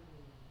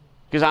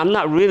 Because I'm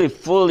not really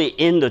fully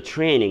in the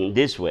training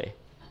this way.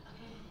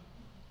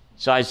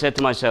 So I said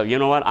to myself, you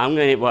know what? I'm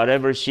going to eat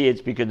whatever she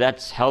eats because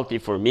that's healthy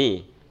for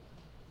me.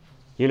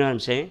 You know what I'm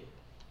saying?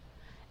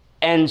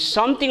 And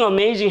something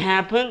amazing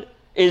happened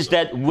is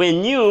that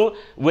when you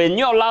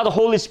allow the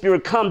Holy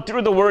Spirit come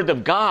through the Word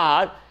of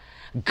God,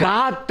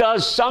 God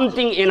does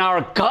something in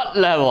our gut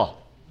level.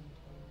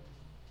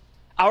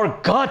 Our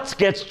guts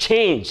gets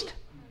changed.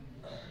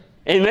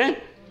 Amen?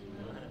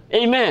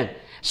 Amen.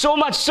 So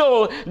much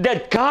so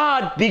that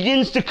God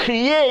begins to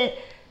create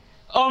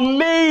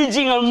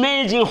amazing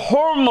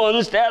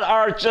hormones that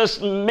are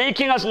just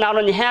making us not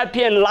only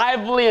happy and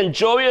lively and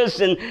joyous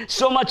and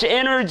so much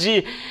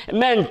energy.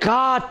 Man,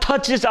 God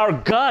touches our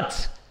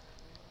guts.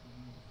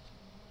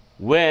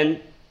 When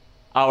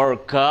our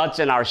guts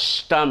and our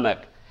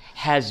stomach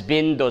has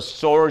been the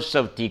source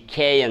of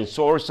decay and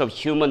source of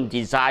human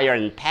desire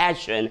and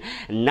passion,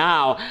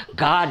 now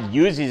God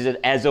uses it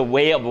as a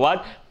way of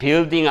what?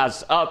 Building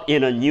us up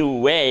in a new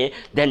way.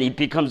 Then it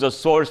becomes a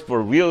source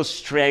for real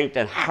strength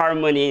and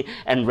harmony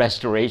and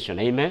restoration.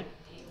 Amen?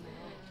 Amen.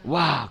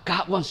 Wow,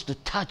 God wants to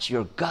touch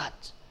your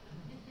gut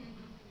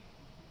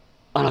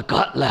on a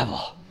gut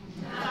level.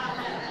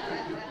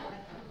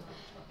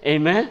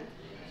 Amen?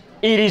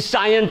 It is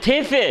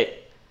scientific.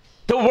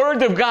 The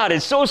Word of God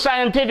is so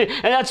scientific.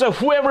 And that's why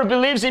whoever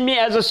believes in me,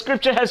 as the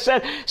scripture has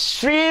said,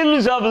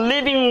 streams of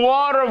living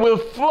water will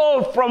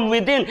flow from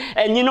within.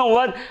 And you know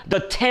what?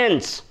 The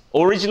tense,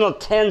 original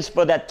tense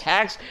for that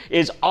text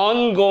is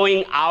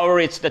ongoing hour.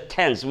 It's the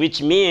tense,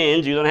 which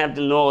means, you don't have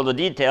to know all the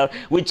detail,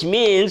 which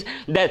means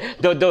that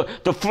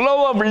the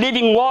flow of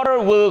living water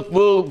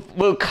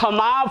will come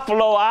out,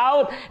 flow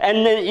out,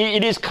 and then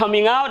it is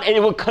coming out, and it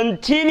will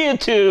continue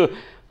to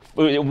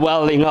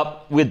welling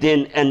up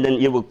within, and then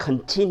it will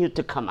continue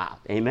to come out.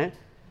 Amen?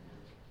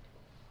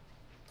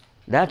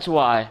 That's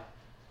why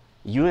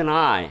you and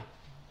I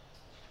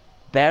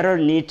better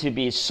need to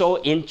be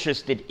so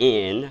interested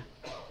in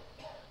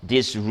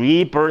this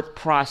rebirth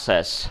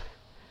process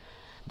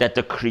that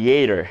the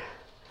Creator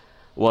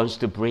wants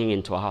to bring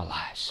into our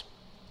lives.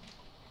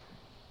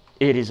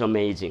 It is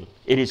amazing.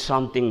 It is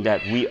something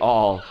that we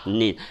all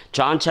need.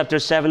 John chapter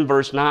 7,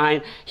 verse 9,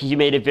 he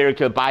made it very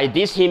clear. By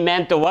this he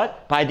meant the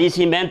what? By this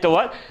he meant the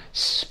what?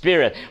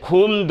 Spirit,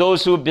 whom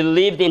those who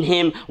believed in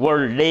him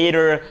were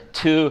later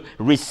to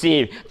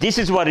receive. This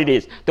is what it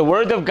is. The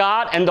Word of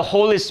God and the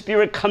Holy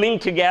Spirit coming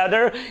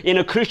together in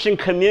a Christian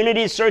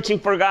community, searching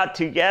for God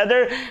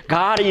together.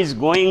 God is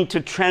going to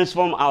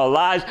transform our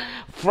lives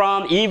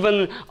from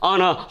even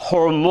on a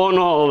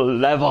hormonal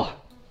level.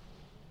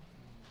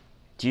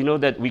 Do you know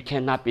that we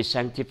cannot be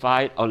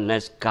sanctified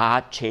unless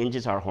God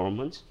changes our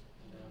hormones?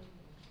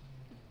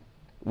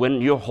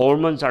 When your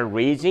hormones are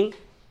raising,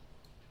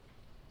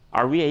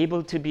 are we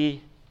able to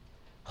be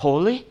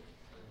holy?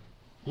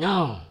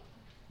 No.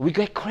 We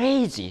get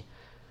crazy.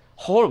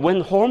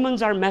 When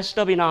hormones are messed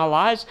up in our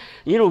lives,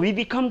 we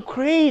become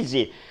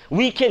crazy.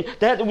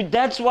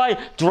 That's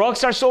why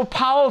drugs are so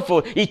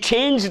powerful. It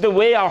changes the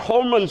way our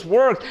hormones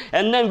work,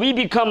 and then we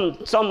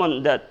become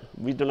someone that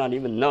we do not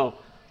even know.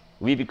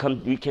 We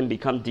can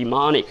become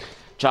demonic.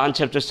 John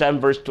chapter 7,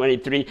 verse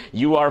 23,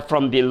 you are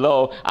from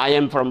below, I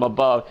am from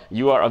above.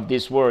 You are of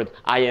this world,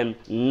 I am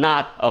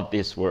not of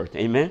this world.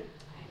 Amen?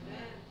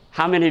 Amen.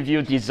 How many of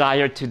you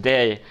desire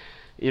today,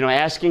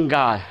 asking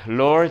God,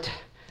 Lord,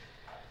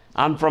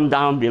 I'm from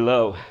down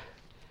below.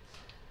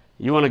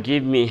 You want to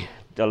give me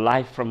the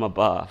life from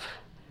above.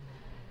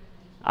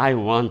 I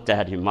want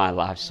that in my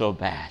life so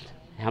bad.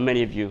 How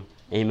many of you?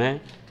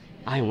 Amen?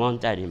 I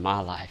want that in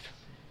my life.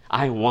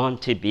 I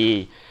want to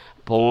be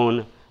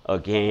born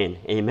again.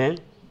 Amen?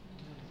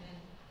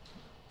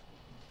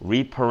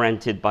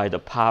 reparented by the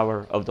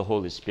power of the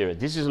Holy Spirit.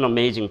 This is an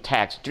amazing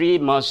text. 3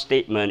 must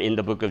statements in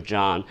the book of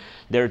John.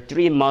 There are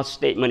 3 must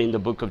statements in the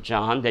book of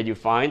John that you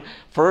find.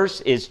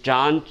 First is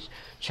John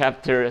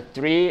chapter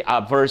 3,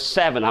 verse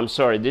 7. I'm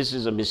sorry, this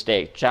is a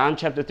mistake. John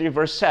chapter 3,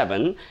 verse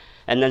 7.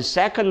 And then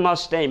second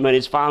must statement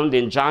is found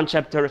in John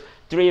chapter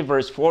 3,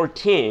 verse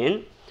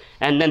 14.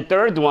 And then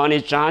third one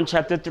is John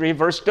chapter 3,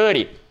 verse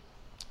 30.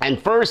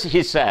 And first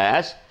he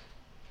says,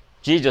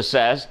 Jesus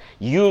says,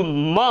 you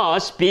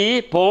must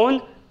be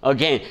born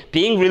again.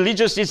 Being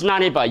religious is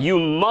not about. You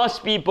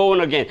must be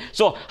born again.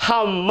 So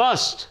how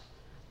much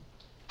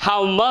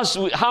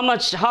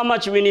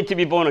we need to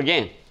be born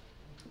again?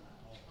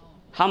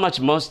 How much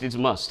must is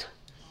must?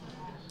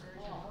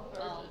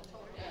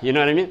 You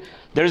know what I mean?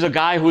 There's a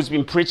guy who's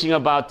been preaching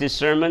about this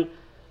sermon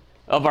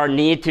of our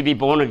need to be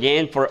born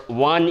again for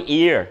 1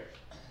 year.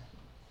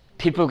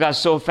 People got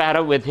so fed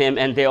up with him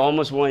and they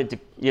almost wanted to,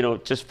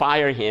 just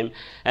fire him.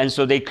 And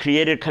so they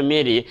created a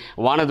committee.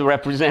 One of the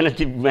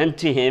representatives went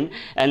to him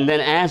and then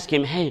asked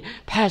him, hey,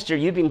 Pastor,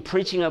 you've been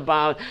preaching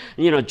about,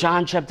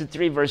 John chapter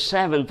 3, verse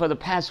 7 for the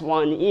past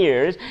 1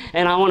 year.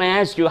 And I want to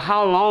ask you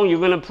how long you're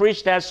going to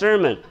preach that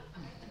sermon.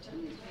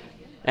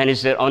 And he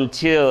said,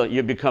 until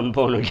you become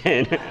born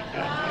again.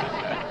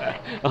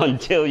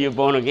 Until you're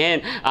born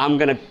again, I'm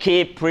going to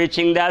keep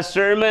preaching that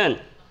sermon.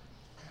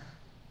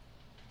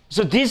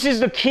 So this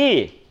is the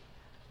key.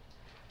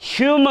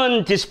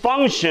 Human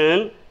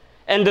dysfunction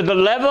and the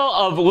level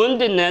of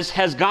woundedness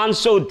has gone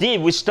so deep.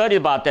 We studied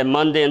about that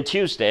Monday and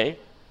Tuesday.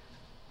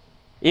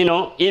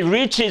 It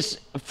reaches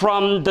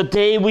from the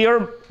day we are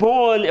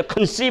born,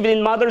 conceived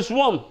in mother's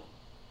womb.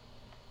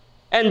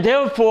 And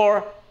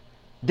therefore,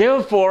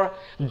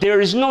 there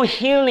is no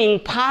healing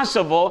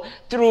possible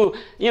through,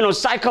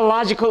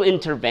 psychological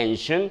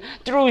intervention,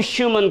 through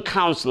human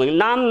counseling.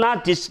 Now, I'm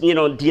not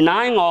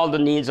denying all the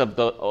needs of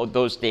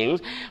those things,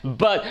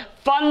 but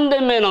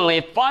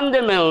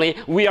fundamentally,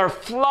 we are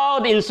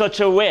flawed in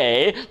such a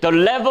way, the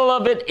level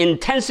of it,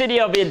 intensity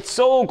of it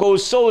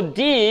goes so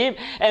deep,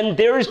 and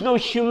there is no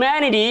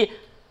humanity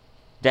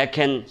that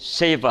can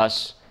save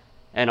us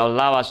and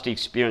allow us to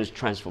experience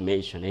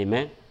transformation.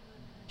 Amen?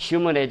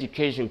 Human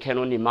education can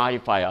only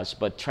modify us,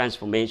 but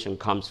transformation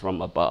comes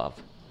from above.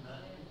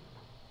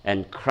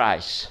 And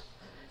Christ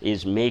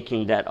is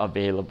making that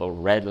available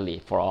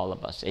readily for all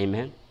of us.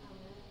 Amen?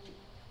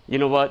 You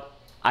know what?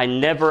 I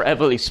never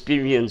ever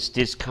experienced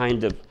this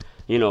kind of,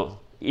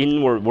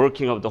 inward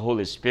working of the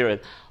Holy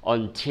Spirit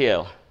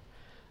until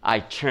I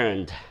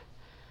turned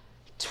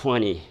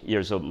 20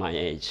 years of my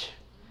age.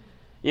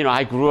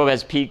 I grew up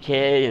as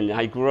PK and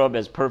I grew up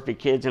as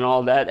perfect kids and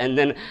all that. And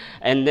then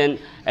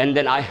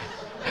I...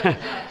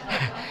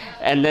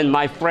 and then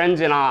my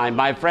friends and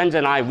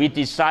I, we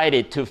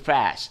decided to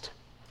fast.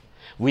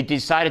 We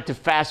decided to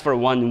fast for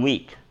 1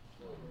 week.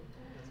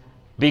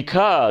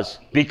 Because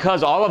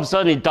all of a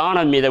sudden it dawned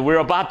on me that we're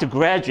about to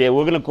graduate.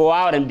 We're going to go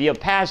out and be a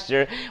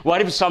pastor. What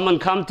if someone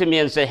come to me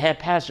and say, hey,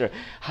 pastor,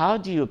 how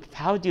do you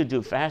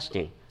do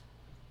fasting?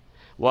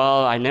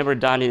 Well, I never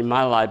done it in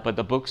my life, but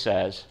the book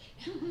says.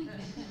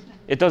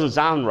 It doesn't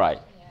sound right.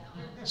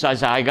 So I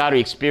said, I got to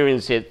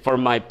experience it for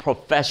my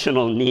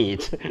professional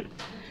needs.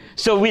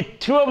 So with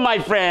three of my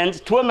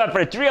friends, 3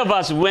 of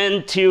us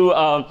went to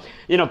a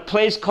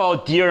place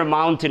called Deer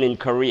Mountain in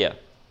Korea.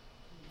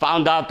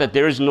 Found out that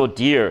there is no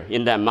deer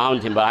in that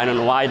mountain, but I don't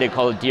know why they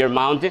call it Deer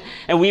Mountain.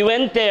 And we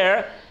went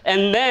there,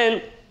 and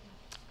then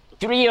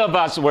 3 of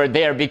us were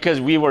there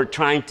because we were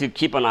trying to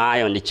keep an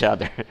eye on each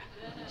other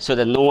so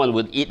that no one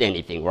would eat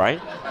anything, right?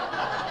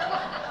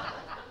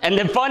 And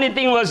the funny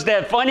thing was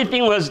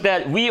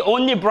that we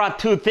only brought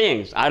 2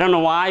 things. I don't know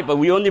why, but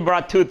we only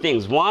brought 2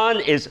 things. One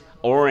is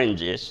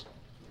oranges.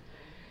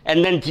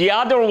 And then the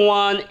other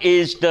one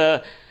is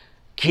the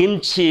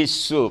kimchi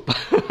soup.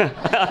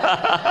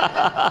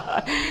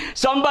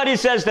 Somebody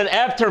says that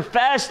after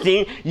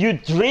fasting, you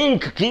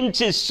drink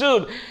kimchi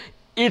soup.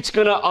 It's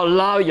going to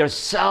allow your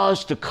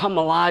cells to come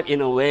alive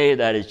in a way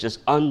that is just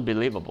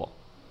unbelievable.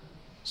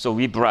 So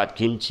we brought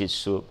kimchi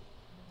soup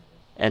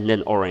and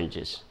then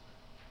oranges.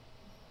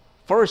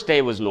 First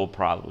day was no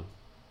problem.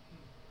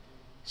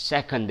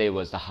 Second day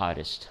was the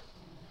hardest.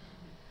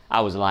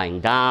 I was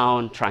lying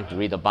down, trying to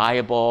read the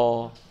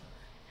Bible.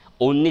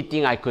 Only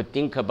thing I could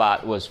think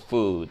about was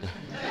food.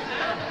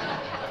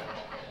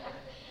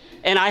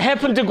 And I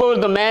happened to go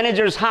to the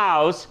manager's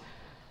house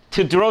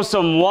to draw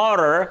some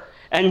water,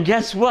 and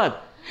guess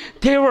what?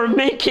 They were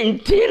making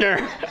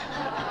dinner.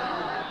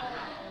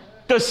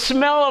 The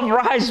smell of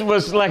rice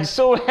was like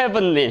so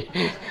heavenly.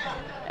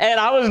 And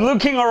I was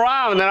looking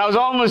around, and I was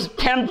almost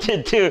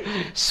tempted to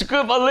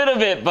scoop a little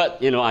bit,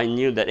 but I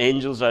knew that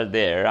angels are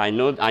there. I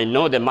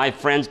know that my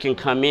friends can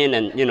come in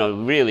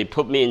and really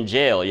put me in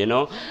jail,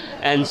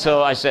 And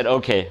so I said,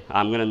 okay,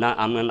 I'm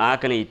not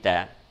gonna eat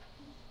that.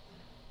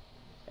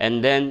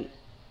 And then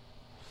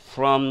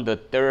from the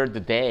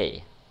 3rd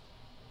day,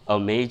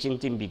 amazing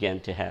thing began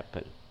to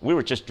happen. We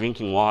were just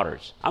drinking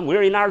waters.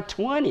 We're in our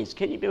 20s.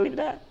 Can you believe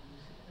that?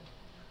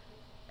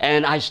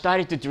 And I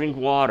started to drink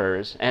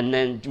waters, and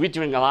then we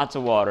drink lots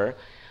of water,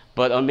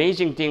 But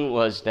amazing thing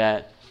was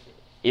that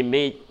it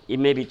may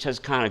be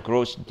just kind of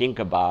gross to think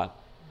about.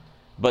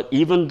 But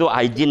even though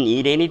I didn't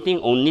eat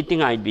anything, only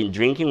thing I'd been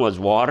drinking was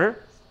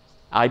water.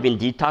 I've been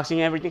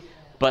detoxing everything.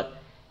 But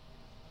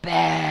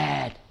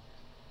bad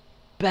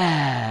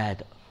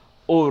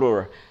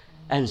odor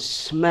and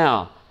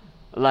smell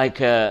like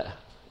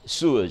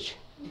sewage.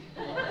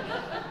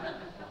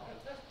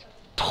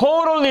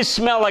 Totally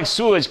smell like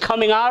sewage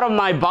coming out of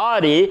my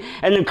body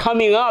and then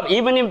coming up.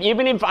 Even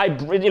if I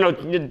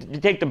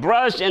take the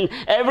brush and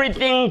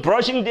everything,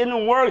 brushing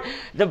didn't work.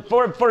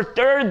 For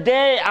third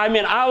day,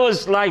 I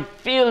was like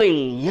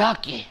feeling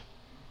yucky.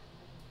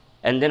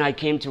 And then I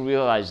came to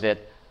realize that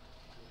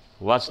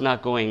what's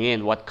not going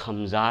in, what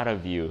comes out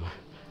of you.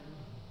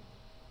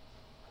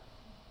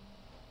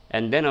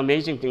 And then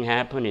amazing thing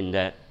happened in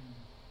that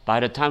by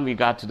the time we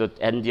got to the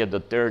end of the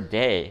third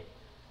day,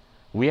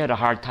 we had a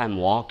hard time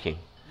walking.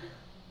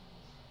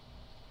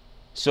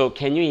 So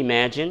can you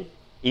imagine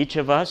each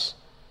of us,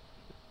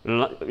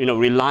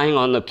 relying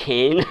on the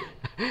cane?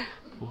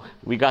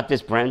 We got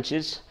these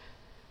branches,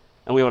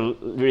 and we were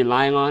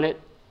relying on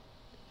it.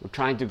 We're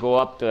trying to go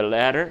up the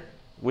ladder,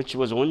 which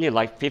was only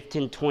like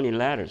 15, 20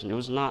 ladders, and it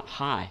was not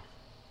high.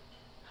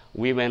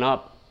 We went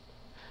up.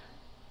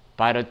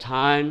 By the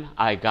time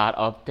I got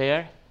up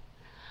there,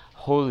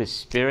 Holy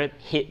Spirit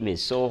hit me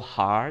so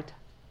hard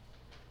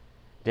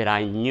that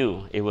I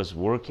knew it was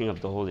working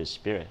of the Holy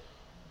Spirit.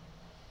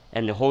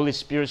 And the Holy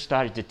Spirit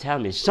started to tell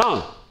me,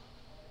 son,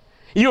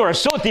 you are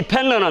so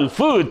dependent on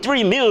food,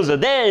 3 meals a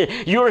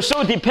day. You are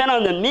so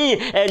dependent on me,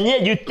 and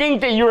yet you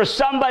think that you're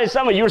somebody.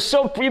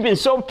 You've been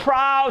so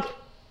proud.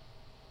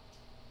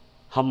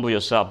 Humble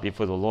yourself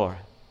before the Lord.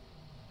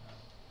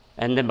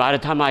 And then by the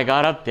time I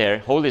got up there,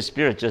 Holy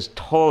Spirit just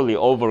totally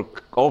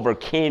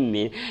overcame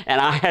me.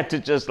 And I had to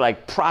just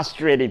like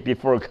prostrate it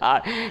before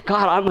God.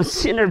 God, I'm a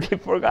sinner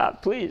before God.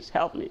 Please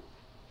help me.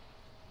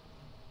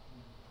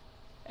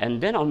 And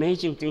then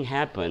amazing thing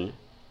happened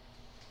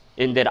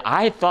in that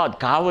I thought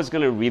God was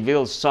going to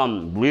reveal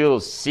some real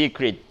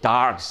secret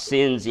dark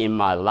sins in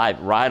my life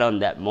right on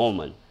that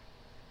moment.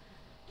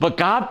 But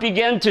God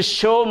began to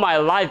show my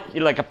life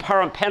like a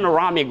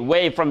panoramic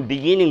way from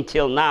beginning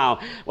till now.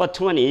 Well,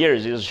 20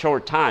 years is a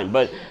short time,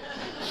 but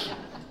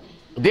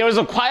there was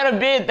quite a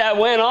bit that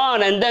went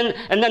on, and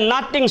then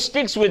nothing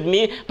sticks with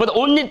me, but the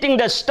only thing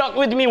that stuck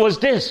with me was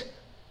this.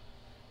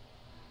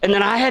 And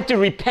then I had to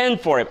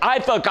repent for it. I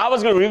thought God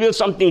was going to reveal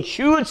something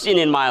huge sin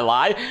in my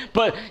life,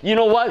 but you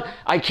know what?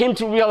 I came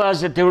to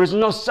realize that there was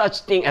no such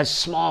thing as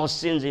small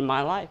sins in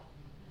my life.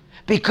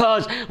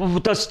 Because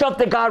the stuff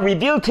that God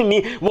revealed to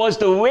me was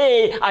the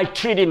way I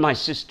treated my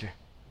sister.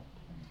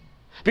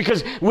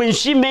 Because when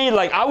she made,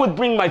 I would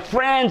bring my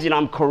friends,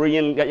 I'm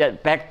Korean.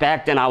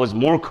 Back then I was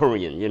more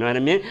Korean, you know what I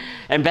mean?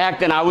 And back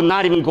then I would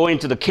not even go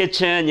into the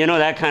kitchen,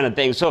 that kind of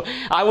thing. So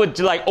I would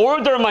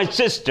order my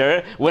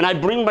sister, when I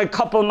bring my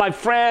couple of my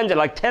friends,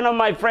 and 10 of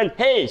my friends,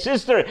 hey,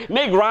 sister,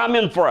 make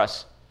ramen for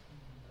us.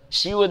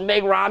 She would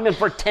make ramen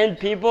for 10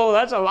 people.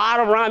 That's a lot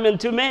of ramen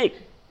to make.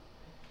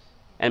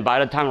 And by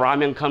the time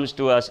ramen comes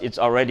to us, it's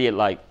already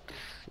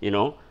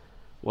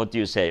what do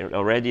you say?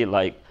 Already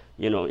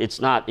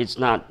it's not, you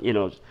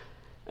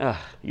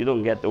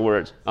don't get the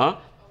words, huh?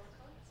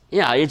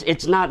 Yeah,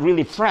 it's not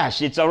really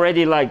fresh. It's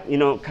already not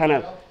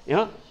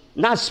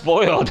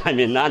spoiled.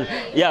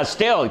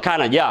 Still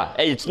kind of,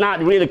 It's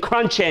not really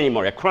crunchy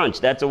anymore. A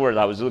crunch, that's the word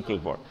I was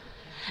looking for.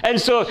 And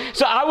so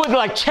I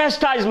would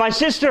chastise my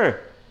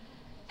sister.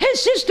 Hey,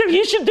 sister,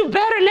 you should do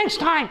better next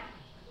time.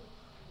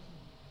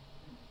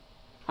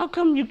 How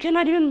come you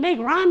cannot even make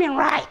ramen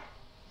right?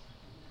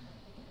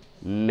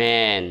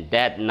 Man,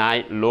 that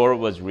night, Lord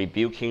was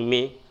rebuking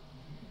me.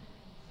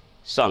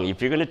 Son,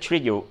 if you're going to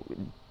treat your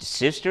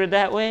sister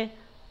that way,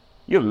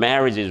 your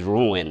marriage is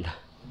ruined.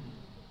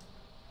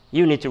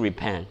 You need to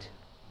repent.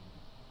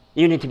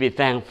 You need to be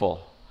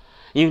thankful.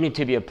 You need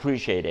to be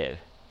appreciative.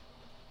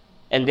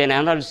 And then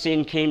another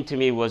sin came to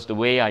me was the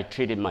way I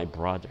treated my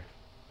brother.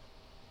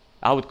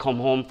 I would come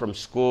home from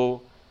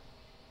school,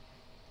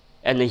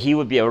 and then he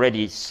would be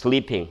already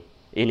sleeping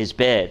in his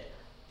bed.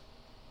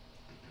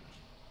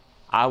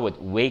 I would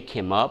wake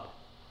him up.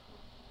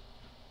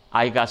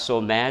 I got so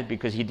mad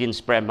because he didn't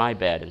spread my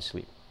bed and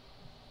sleep.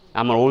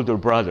 I'm an older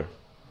brother,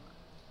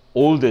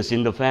 oldest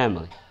in the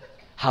family.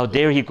 How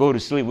dare he go to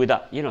sleep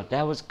without,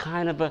 that was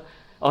kind of a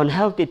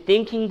unhealthy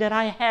thinking that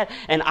I had.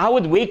 And I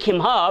would wake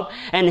him up,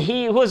 and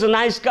he was a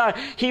nice guy.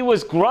 He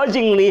was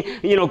grudgingly,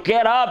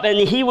 get up, and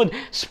he would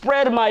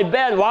spread my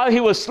bed while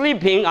he was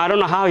sleeping. I don't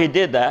know how he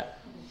did that.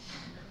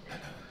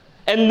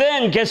 And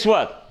then, guess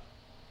what?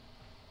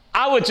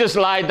 I would just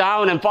lie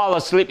down and fall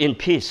asleep in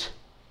peace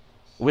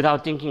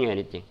without thinking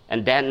anything.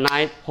 And that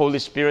night, Holy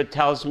Spirit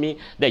tells me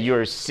that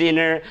you're a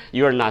sinner,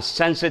 you're not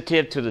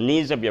sensitive to the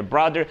needs of your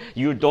brother,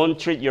 you don't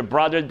treat your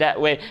brother that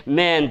way.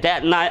 Man,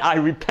 that night I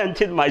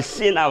repented my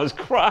sin. I was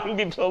crying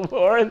before the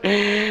Lord.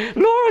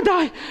 Lord,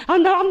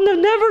 I'm gonna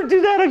never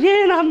do that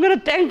again. I'm going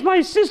to thank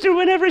my sister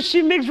whenever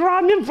she makes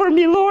ramen for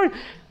me, Lord.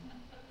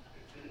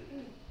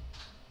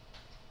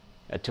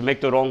 To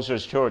make the long story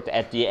short,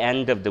 at the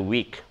end of the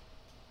week,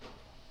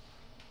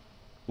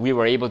 we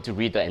were able to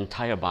read the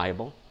entire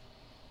Bible.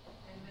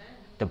 Amen.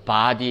 The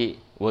body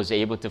was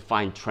able to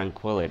find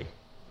tranquility.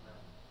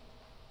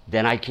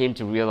 Then I came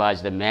to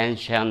realize that man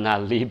shall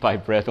not live by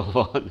bread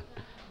alone,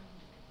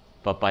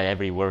 but by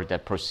every word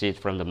that proceeds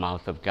from the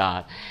mouth of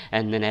God.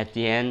 And then at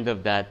the end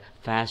of that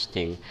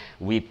fasting,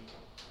 we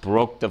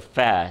broke the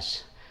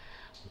fast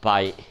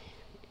by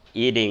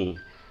eating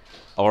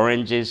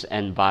oranges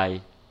and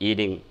by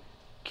eating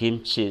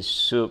kimchi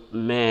soup.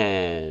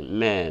 Man.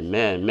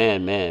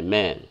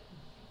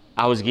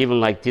 I was given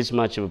like this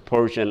much of a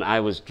portion. I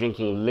was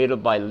drinking little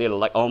by little,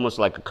 like almost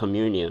like a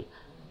communion.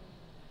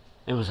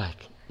 It was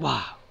like,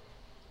 wow.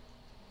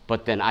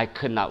 But then I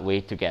could not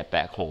wait to get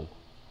back home,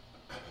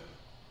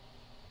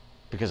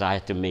 because I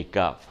had to make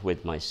up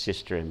with my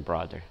sister and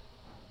brother.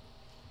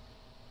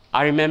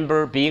 I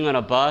remember being on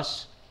a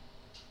bus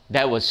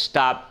that would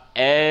stop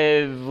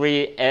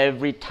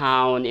every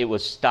town. It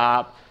would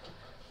stop.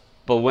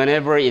 But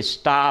whenever it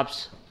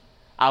stops,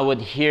 I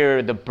would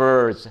hear the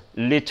birds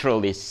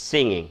literally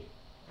singing.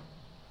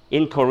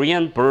 In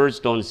Korean, birds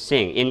don't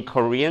sing. In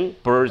Korean,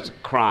 birds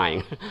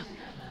crying.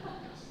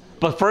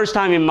 But first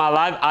time in my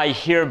life, I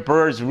hear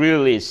birds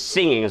really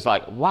singing. It's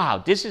like, wow,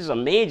 this is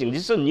amazing.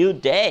 This is a new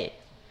day.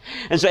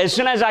 And so as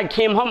soon as I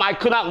came home, I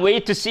could not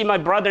wait to see my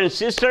brother and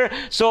sister.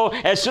 So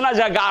as soon as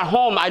I got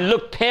home, I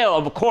looked pale,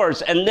 of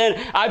course. And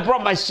then I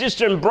brought my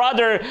sister and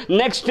brother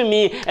next to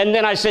me. And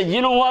then I said,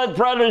 you know what,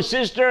 brother and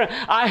sister,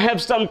 I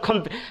have some...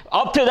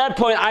 Up to that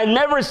point, I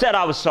never said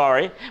I was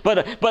sorry.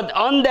 But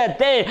on that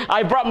day,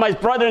 I brought my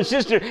brother and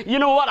sister. You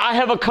know what, I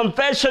have a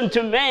confession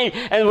to make.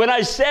 And when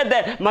I said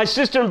that, my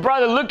sister and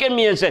brother looked at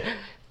me and said,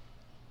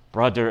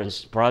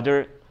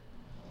 brother,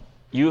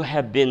 you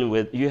have been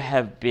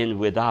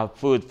without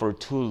food for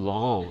too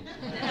long.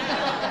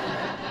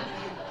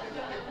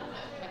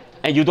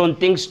 And you don't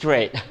think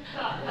straight.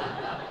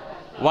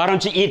 Why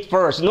don't you eat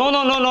first? No,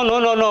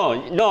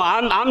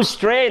 I'm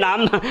straight.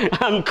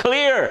 I'm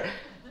clear.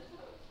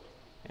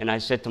 And I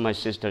said to my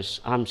sisters,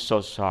 I'm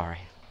so sorry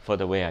for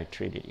the way I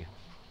treated you.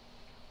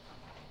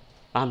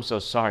 I'm so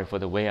sorry for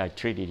the way I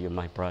treated you,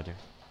 my brother.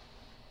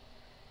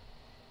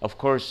 Of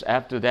course,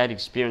 after that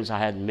experience, I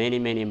had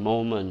many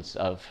moments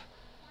of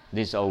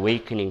this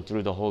awakening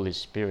through the Holy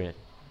Spirit.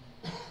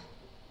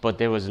 But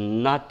there was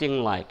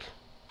nothing like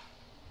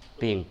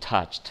being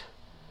touched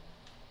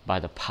by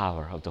the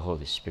power of the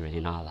Holy Spirit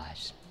in our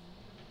lives.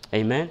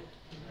 Amen?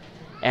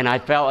 And I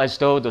felt as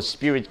though the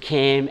Spirit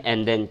came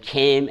and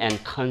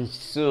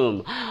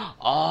consumed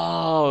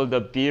all the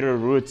bitter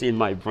roots in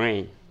my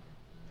brain.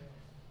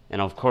 And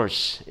of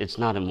course, it's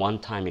not a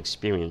one-time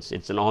experience.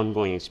 It's an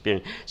ongoing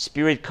experience.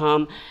 Spirit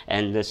come,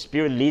 and the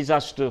Spirit leads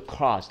us to the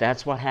cross.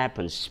 That's what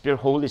happens.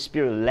 Holy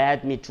Spirit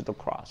led me to the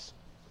cross.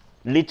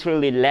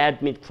 Literally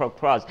led me to the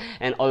cross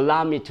and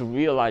allowed me to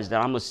realize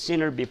that I'm a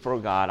sinner before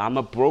God. I'm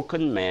a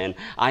broken man.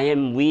 I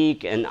am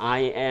weak, and I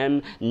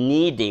am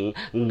needing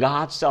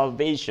God's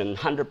salvation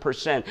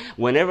 100%.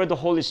 Whenever the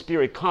Holy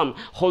Spirit comes,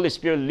 Holy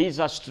Spirit leads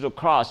us to the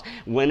cross.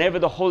 Whenever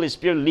the Holy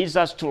Spirit leads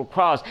us to a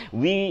cross,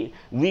 we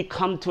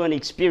come to an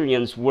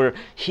experience where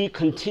He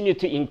continues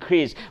to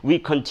increase, we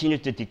continue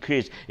to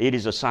decrease. It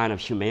is a sign of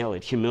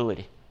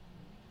humility.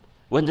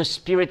 When the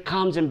Spirit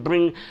comes and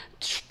brings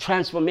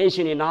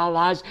transformation in our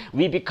lives,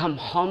 we become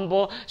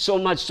humble so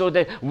much so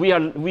that we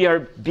are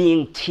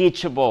being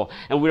teachable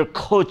and we're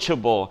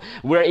coachable.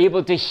 We're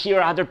able to hear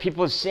other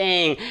people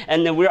saying,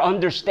 and then we're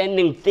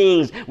understanding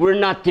things. We're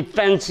not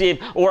defensive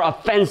or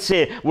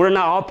offensive. We're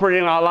not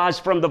operating our lives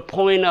from the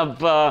point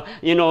of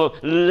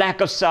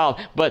lack of self,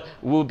 but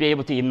we'll be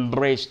able to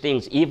embrace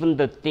things, even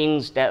the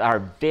things that are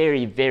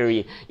very,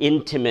 very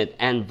intimate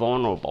and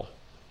vulnerable.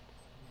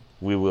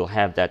 We will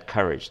have that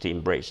courage to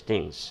embrace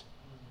things.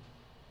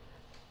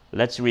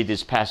 Let's read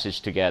this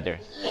passage together.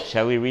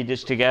 Shall we read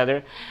this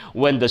together?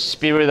 When the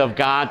Spirit of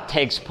God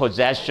takes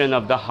possession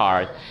of the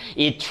heart,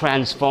 it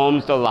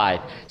transforms the life.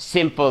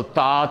 Simple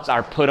thoughts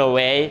are put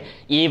away.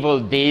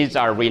 Evil deeds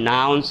are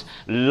renounced.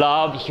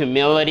 Love,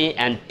 humility,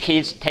 and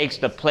peace takes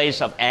the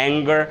place of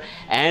anger,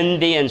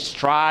 envy, and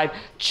strife.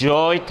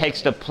 Joy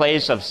takes the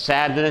place of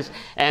sadness,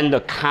 and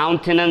the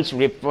countenance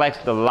reflects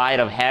the light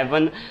of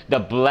heaven. The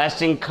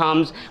blessing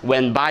comes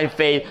when by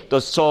faith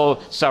the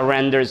soul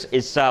surrenders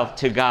itself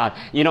to God.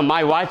 You know,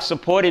 my wife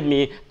supported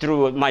me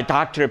through my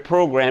doctorate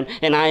program,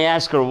 and I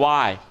asked her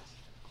why.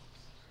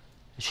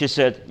 She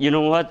said, you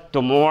know what,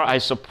 the more I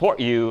support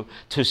you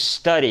to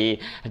study,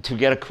 to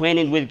get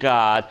acquainted with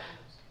God,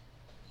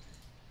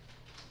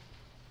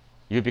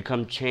 you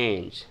become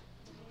changed.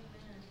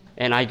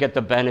 And I get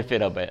the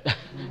benefit of it.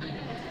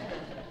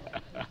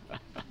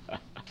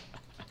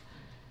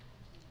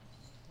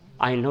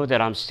 I know that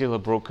I'm still a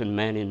broken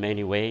man in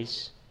many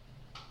ways.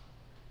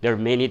 There are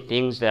many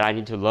things that I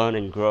need to learn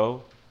and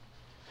grow.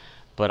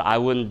 But I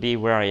wouldn't be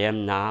where I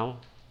am now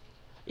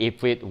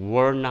if it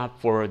were not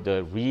for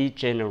the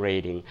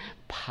regenerating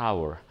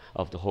power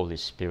of the Holy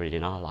Spirit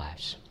in our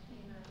lives.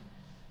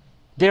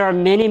 There are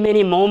many,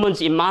 many moments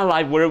in my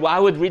life where I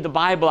would read the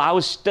Bible, I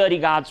would study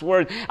God's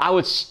Word, I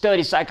would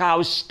study psychology, I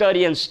would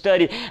study and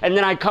study, and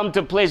then I come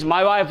to a place,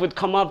 my wife would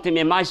come up to me,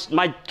 and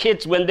my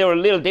kids, when they were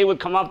little, they would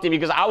come up to me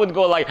because I would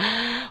go like,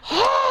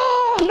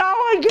 oh, now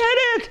I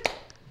get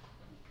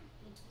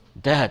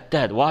it.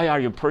 Dad, why are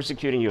you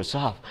persecuting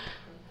yourself?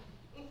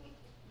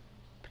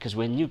 Because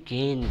when you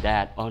gain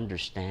that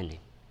understanding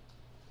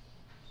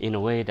in a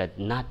way that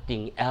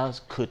nothing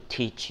else could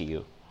teach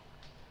you,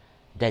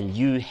 then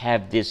you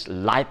have this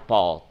light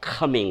bulb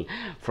coming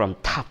from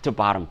top to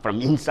bottom,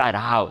 from inside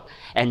out.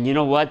 And you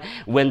know what?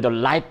 When the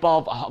light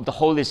bulb of the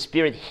Holy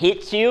Spirit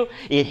hits you,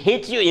 it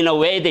hits you in a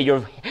way that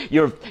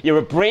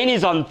your brain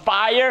is on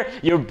fire,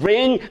 your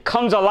brain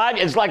comes alive.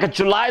 It's like a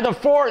July the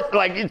 4th,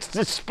 like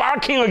it's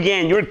sparking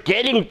again. You're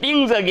getting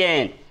things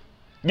again.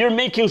 You're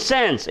making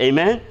sense.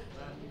 Amen?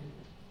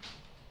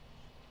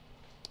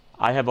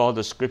 I have all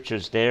the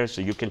scriptures there,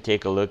 so you can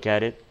take a look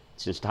at it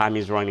since time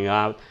is running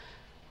out.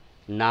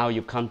 Now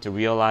you come to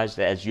realize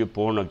that as you're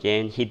born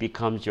again, He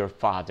becomes your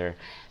Father,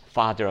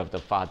 Father of the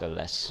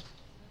fatherless.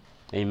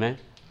 Amen?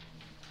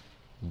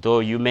 Though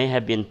you may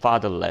have been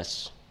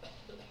fatherless,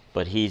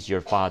 but He's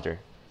your Father.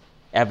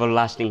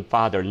 Everlasting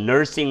Father,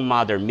 nursing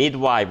mother,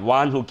 midwife,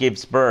 one who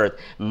gives birth,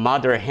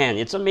 mother hen.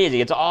 It's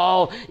amazing. It's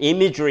all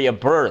imagery of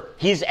birth.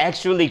 He's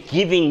actually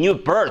giving you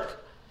birth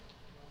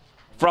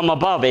from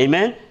above.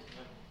 Amen?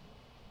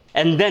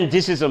 And then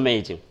this is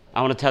amazing. I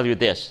want to tell you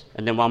this,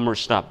 and then one more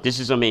stop. This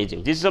is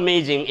amazing. This is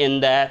amazing in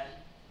that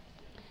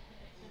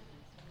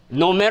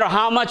no matter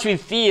how much we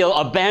feel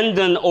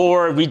abandoned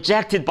or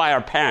rejected by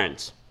our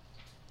parents.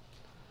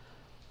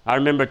 I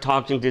remember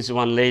talking to this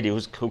one lady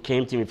who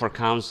came to me for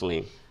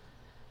counseling,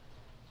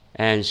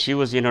 and she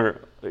was in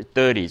her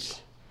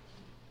 30s.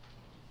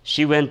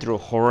 She went through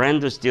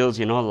horrendous deals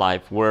in her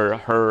life where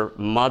her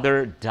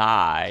mother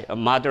died. Her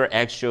mother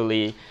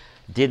actually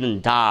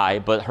didn't die,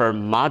 but her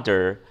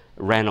mother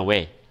ran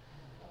away.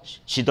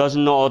 She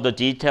doesn't know all the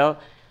detail,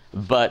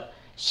 but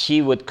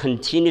she would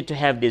continue to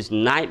have this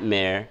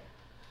nightmare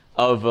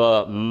of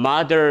a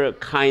mother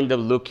kind of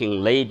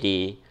looking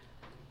lady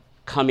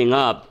coming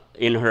up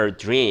in her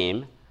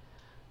dream,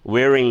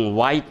 wearing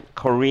white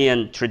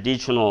Korean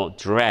traditional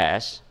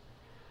dress,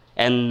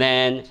 and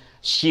then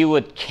she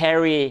would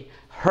carry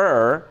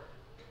her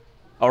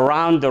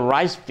around the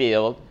rice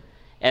field.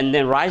 And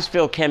then rice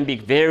field can be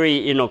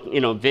very,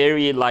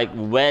 very like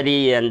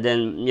wetty and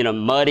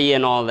then, muddy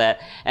and all that.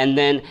 And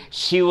then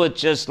she would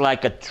just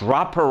like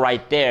drop her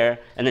right there,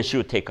 and then she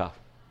would take off.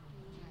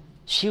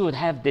 She would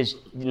have this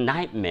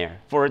nightmare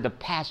for the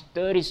past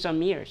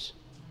 30-some years.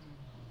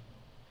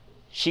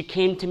 She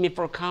came to me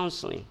for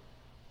counseling.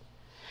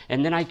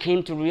 And then I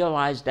came to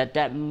realize that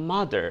that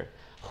mother,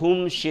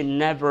 whom she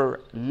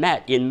never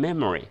met in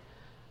memory,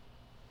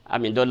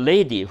 the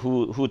lady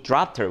who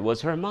dropped her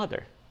was her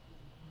mother.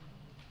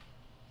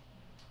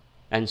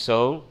 And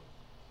so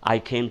I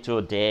came to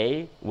a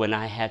day when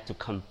I had to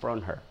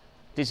confront her.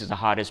 This is the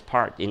hardest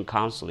part in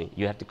counseling.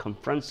 You have to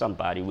confront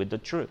somebody with the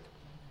truth.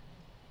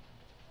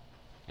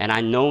 And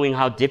I knowing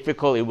how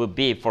difficult it would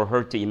be for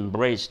her to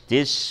embrace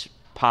this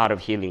part of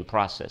healing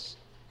process.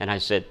 And I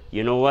said,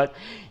 you know what?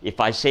 If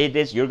I say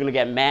this, you're going to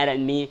get mad at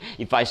me.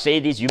 If I say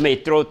this, you may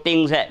throw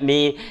things at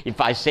me. If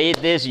I say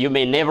this, you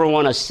may never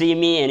want to see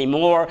me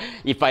anymore.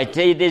 If I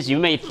say this, you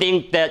may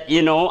think that,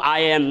 I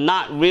am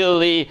not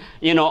really,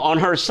 on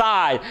her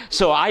side.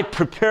 So I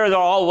prepared her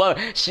all well.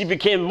 She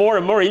became more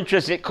and more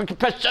interested.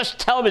 Just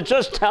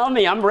tell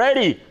me, I'm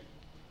ready.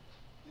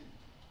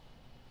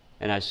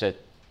 And I said,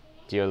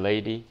 dear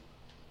lady,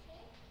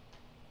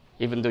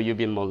 even though you've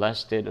been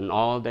molested and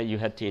all that you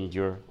had to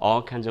endure,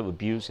 all kinds of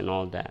abuse and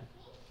all that,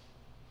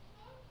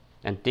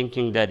 and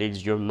thinking that it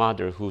is your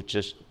mother who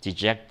just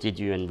dejected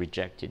you and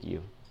rejected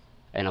you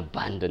and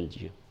abandoned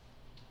you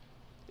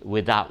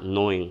without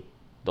knowing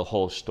the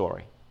whole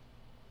story,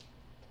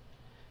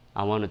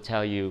 I want to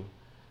tell you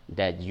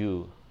that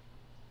you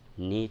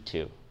need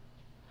to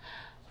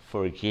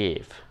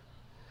forgive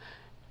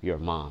your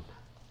mom.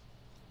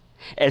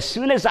 As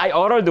soon as I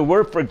uttered the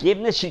word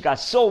forgiveness, she got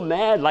so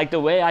mad, like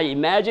the way I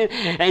imagined,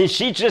 and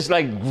she just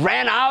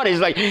ran out. It's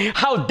like,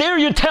 how dare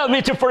you tell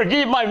me to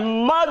forgive my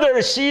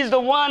mother? She's the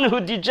one who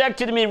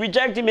rejected me,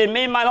 and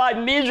made my life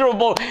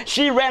miserable.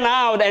 She ran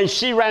out, and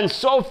she ran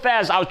so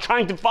fast. I was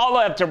trying to follow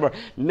after her.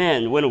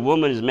 Man, when a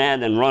woman is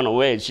mad and run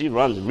away, she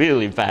runs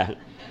really fast.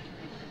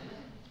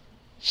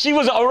 She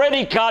by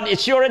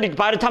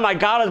the time I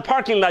got out of the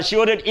parking lot, she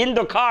was in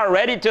the car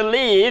ready to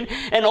leave.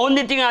 And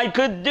only thing I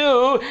could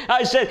do,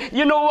 I said,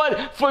 you know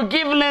what?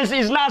 Forgiveness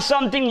is not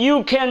something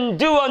you can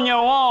do on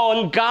your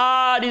own.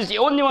 God is the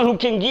only one who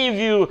can give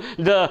you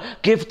the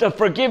gift of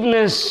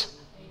forgiveness.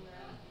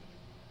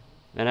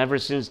 And ever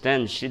since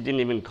then, she didn't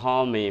even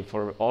call me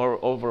for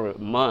over a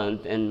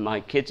month. And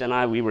my kids and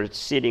I, we were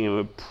sitting and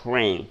we were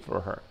praying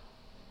for her.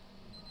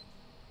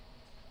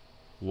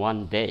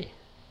 One day,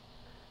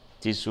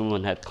 this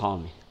woman had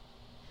called me.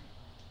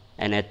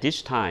 And at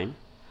this time,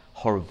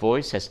 her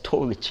voice has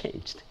totally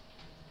changed.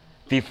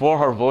 Before,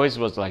 her voice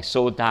was like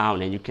so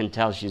down, and you can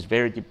tell she's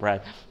very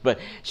depressed. But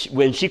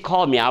when she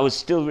called me, I would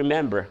still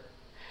remember,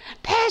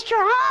 Pastor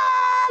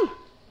Hyun!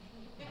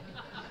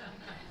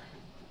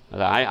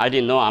 I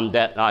didn't know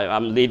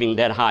I'm living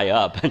that high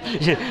up.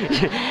 Pastor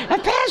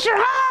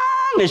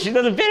Hyun! And she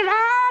doesn't fit it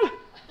on.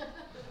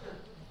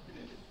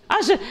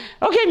 I said,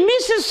 okay,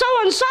 Mrs.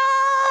 So-and-so.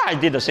 I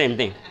did the same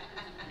thing.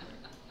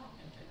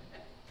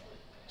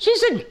 She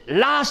said,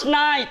 last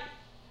night,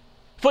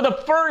 for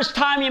the first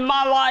time in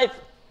my life,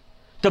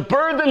 the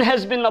burden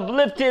has been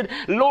uplifted.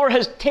 Lord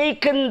has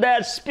taken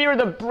that spirit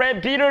of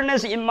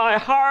bitterness in my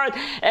heart,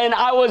 and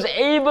I was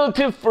able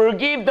to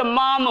forgive the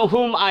mom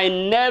whom I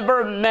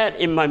never met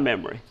in my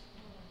memory.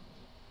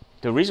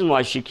 The reason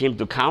why she came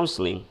to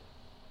counseling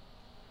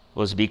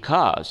was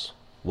because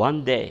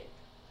one day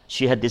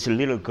she had this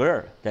little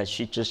girl that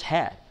she just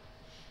had.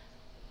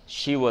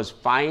 She was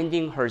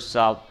finding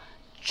herself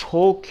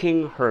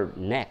choking her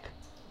neck.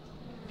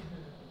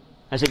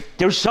 I said,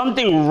 there's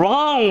something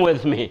wrong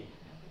with me.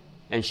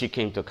 And she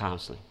came to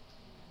counseling.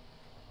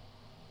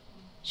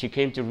 She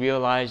came to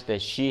realize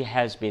that she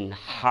has been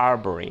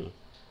harboring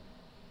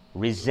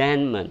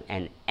resentment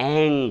and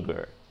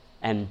anger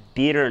and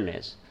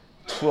bitterness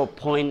to a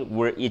point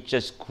where it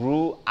just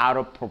grew out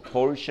of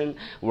proportion,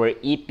 where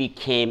it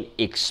became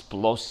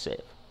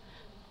explosive.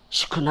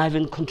 She could not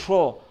even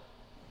control.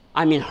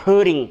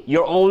 Hurting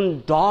your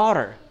own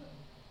daughter.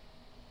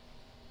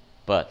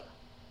 But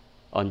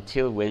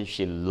until when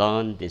she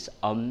learned this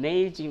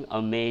amazing,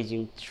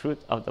 amazing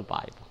truth of the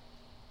Bible,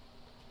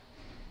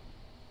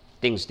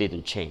 things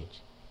didn't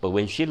change. But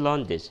when she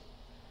learned this,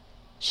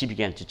 she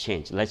began to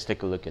change. Let's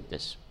take a look at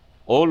this.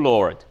 Oh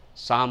Lord,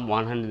 Psalm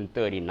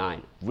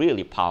 139,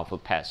 really powerful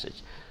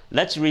passage.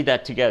 Let's read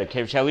that together.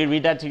 Shall we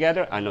read that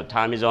together? I know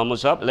time is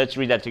almost up. Let's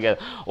read that together.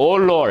 Oh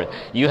Lord,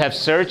 you have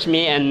searched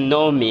me and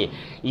know me.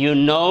 You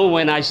know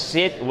when I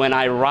sit, when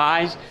I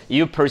rise.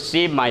 You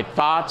perceive my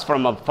thoughts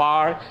from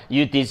afar.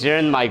 You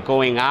discern my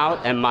going out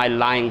and my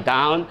lying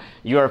down.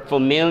 You are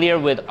familiar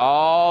with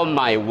all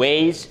my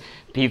ways.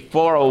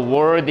 Before a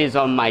word is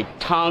on my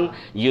tongue,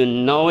 you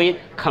know it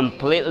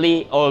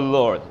completely, oh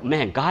Lord.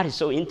 Man, God is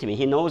so intimate.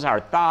 He knows our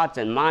thoughts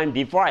and mind.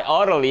 Before I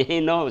utterly, He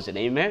knows it.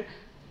 Amen?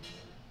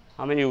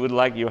 How many would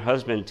like your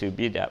husband to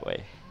be that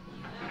way?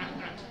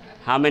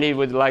 How many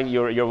would like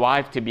your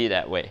wife to be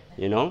that way?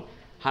 You know?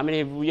 How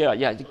many?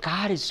 Yeah.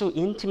 God is so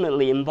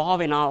intimately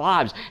involved in our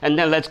lives. And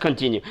then let's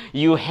continue.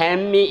 You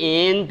hem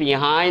me in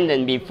behind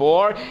and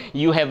before.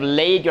 You have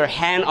laid your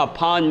hand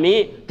upon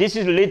me. This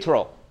is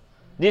literal.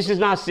 This is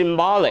not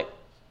symbolic.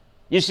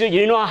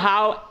 You know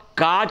how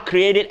God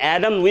created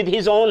Adam with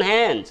His own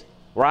hands,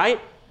 right?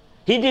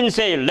 He didn't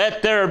say,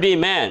 let there be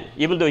man,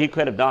 even though He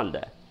could have done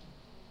that.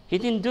 He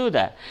didn't do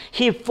that.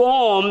 He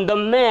formed the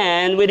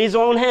man with His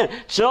own hand.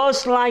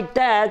 Just like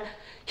that,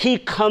 He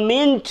come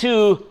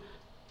into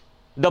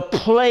the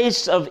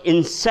place of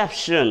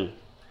inception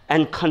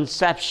and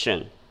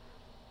conception.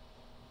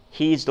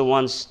 He's the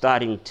one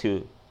starting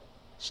to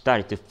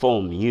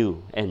form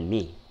you and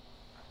me.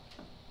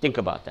 Think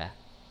about that.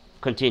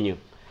 Continue.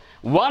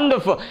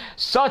 Wonderful.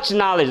 Such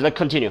knowledge, let's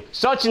continue.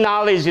 Such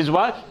knowledge is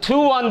what? Too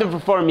wonderful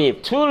for me,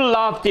 too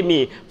lofty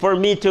me, for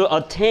me to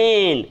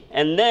attain.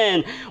 And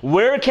then,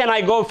 where can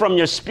I go from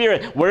your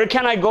spirit? Where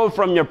can I go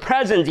from your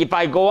presence? If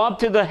I go up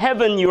to the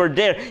heaven, you are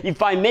there.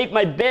 If I make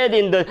my bed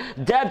in the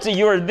depths,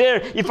 you are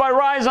there. If I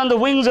rise on the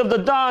wings of the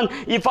dawn,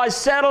 if I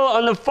settle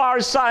on the far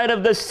side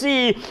of the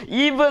sea,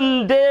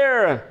 even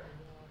there,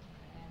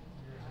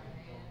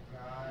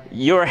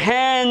 your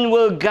hand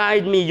will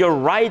guide me. Your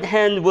right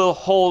hand will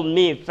hold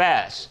me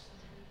fast.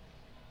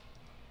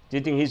 Do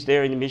you think He's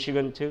there in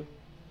Michigan too?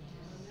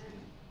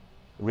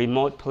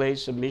 Remote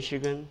place of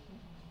Michigan?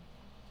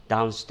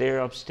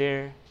 Downstairs,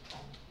 upstairs?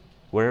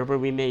 Wherever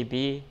we may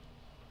be?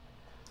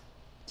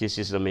 This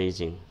is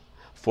amazing.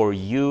 For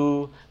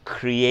you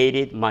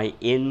created my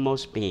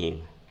inmost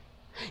being.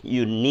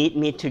 You knit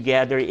me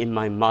together in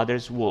my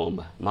mother's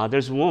womb.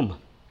 Mother's womb.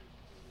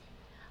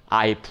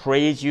 I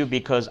praise you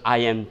because I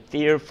am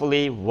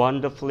fearfully,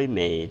 wonderfully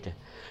made.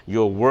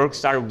 Your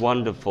works are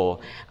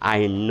wonderful.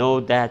 I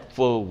know that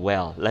full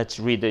well. Let's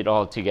read it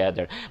all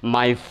together.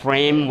 My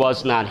frame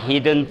was not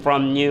hidden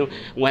from you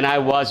when I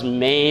was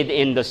made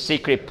in the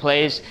secret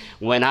place,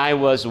 when I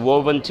was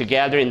woven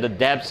together in the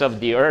depths of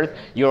the earth.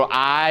 Your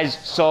eyes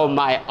saw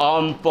my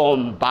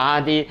unformed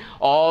body.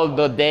 All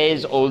the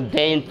days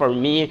ordained for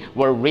me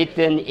were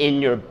written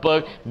in your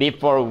book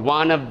before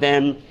one of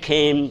them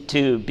came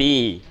to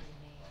be.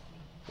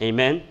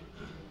 Amen.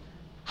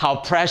 How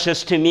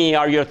precious to me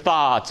are your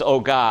thoughts, O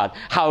God.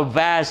 How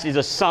vast is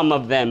the sum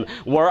of them.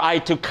 Were I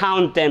to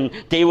count them,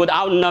 they would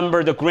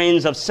outnumber the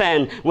grains of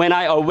sand. When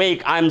I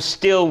awake, I'm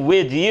still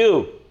with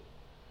you.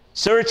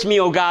 Search me,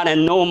 O God,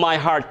 and know my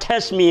heart.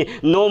 Test me,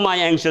 know my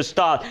anxious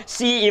thought.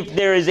 See if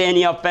there is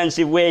any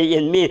offensive way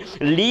in me.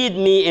 Lead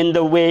me in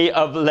the way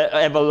of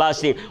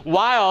everlasting.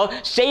 While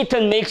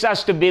Satan makes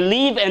us to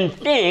believe and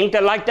think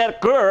that, like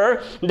that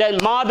girl,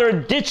 that mother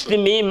ditched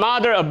me,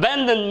 mother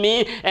abandoned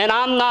me, and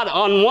I'm not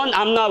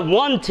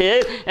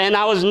wanted, and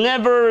I was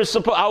never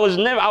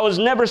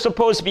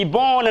supposed to be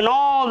born, and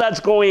all that's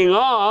going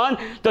on.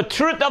 The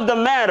truth of the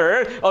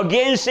matter,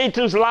 against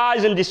Satan's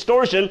lies and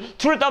distortion,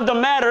 truth of the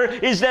matter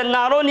is that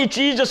not only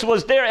Jesus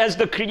was there as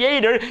the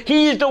creator,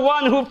 he is the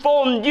one who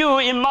formed you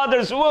in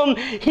mother's womb.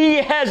 He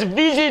has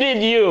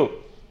visited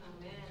you.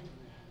 Amen.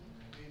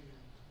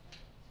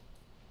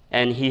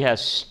 And he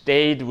has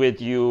stayed with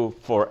you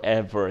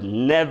forever,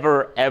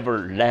 never ever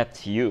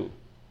left you.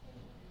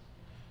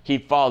 He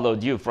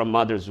followed you from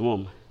mother's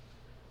womb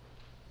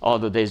all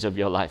the days of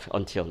your life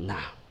until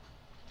now.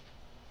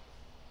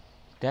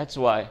 That's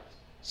why,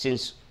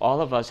 since all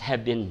of us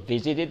have been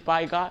visited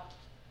by God,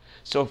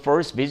 so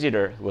first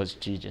visitor was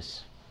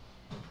Jesus.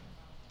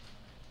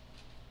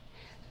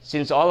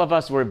 Since all of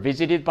us were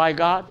visited by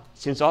God,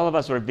 since all of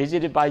us were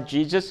visited by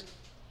Jesus,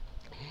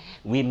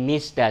 we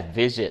missed that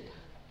visit.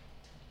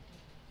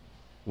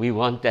 We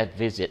want that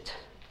visit.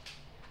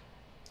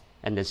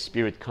 And the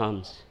Spirit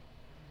comes,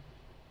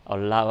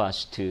 allow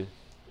us to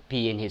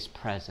be in His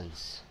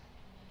presence.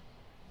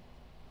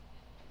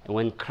 And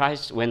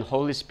when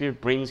Holy Spirit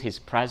brings His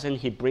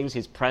presence, He brings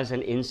His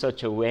presence in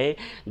such a way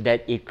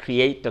that it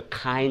creates the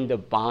kind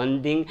of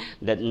bonding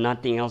that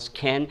nothing else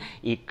can.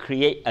 It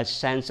creates a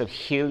sense of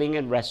healing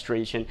and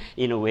restoration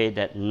in a way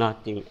that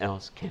nothing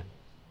else can.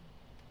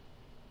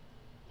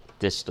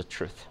 This is the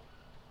truth.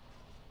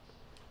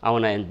 I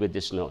want to end with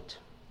this note.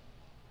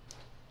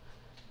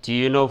 Do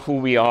you know who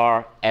we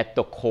are at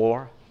the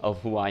core of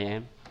who I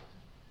am?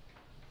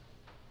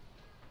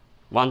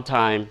 One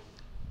time,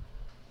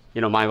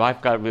 my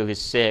wife got really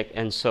sick,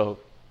 and so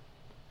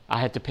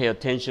I had to pay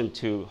attention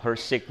to her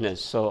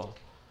sickness. So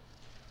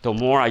the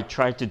more I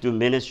tried to do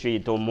ministry,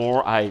 the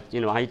more I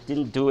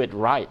didn't do it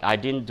right. I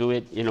didn't do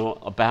it,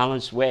 a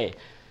balanced way.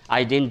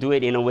 I didn't do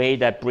it in a way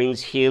that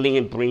brings healing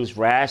and brings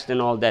rest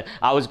and all that.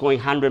 I was going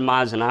 100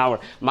 miles an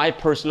hour. My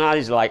personality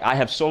is like, I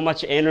have so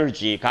much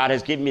energy. God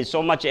has given me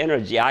so much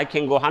energy. I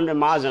can go 100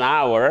 miles an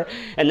hour,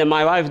 and then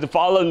my wife to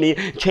follow me,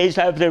 chase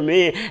after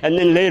me, and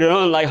then later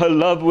on, like, her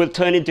love will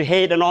turn into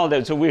hate and all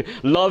that. So we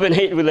love and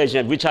hate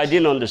relationship, which I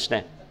didn't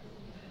understand.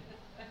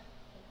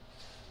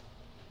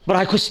 But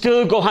I could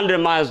still go 100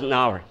 miles an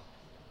hour.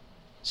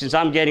 Since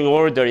I'm getting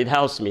older, it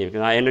helps me.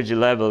 My energy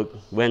level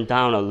went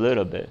down a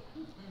little bit.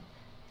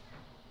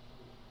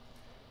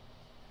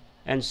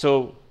 And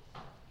so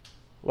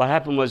what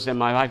happened was that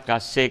my wife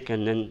got sick,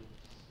 and then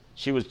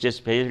she was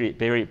just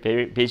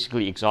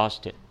basically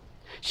exhausted.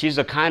 She's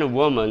the kind of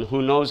woman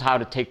who knows how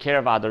to take care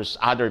of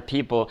other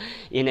people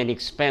in an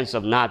expense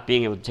of not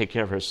being able to take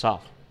care of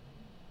herself.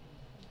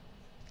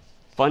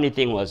 Funny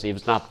thing was, it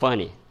was not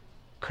funny.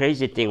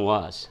 Crazy thing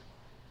was,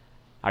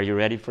 are you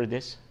ready for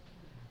this?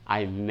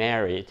 I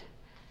married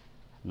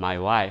my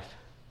wife,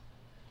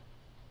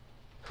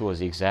 who was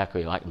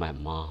exactly like my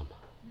mom.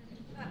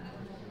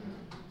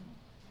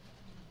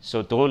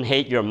 So don't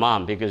hate your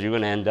mom, because you're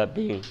going to end up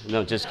being,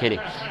 no, just kidding.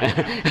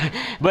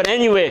 But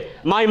anyway,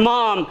 my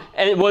mom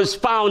was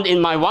found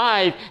in my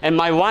wife, and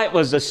my wife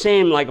was the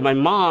same like my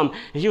mom.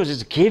 And she was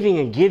just giving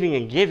and giving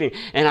and giving.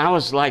 And I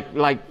was like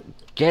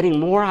getting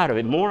more out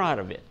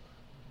of it.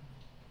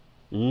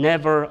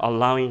 Never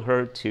allowing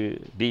her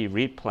to be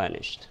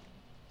replenished.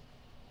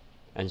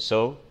 And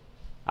so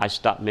I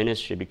stopped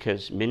ministry,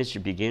 because ministry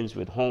begins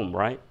with home,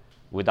 right?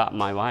 Without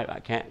my wife, I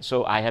can't.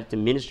 So I have to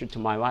minister to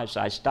my wife. So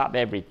I stopped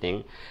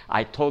everything.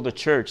 I told the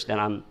church that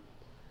I'm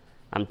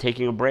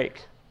taking a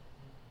break.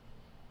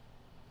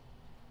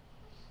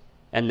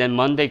 And then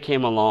Monday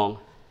came along.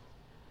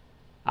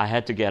 I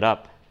had to get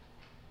up.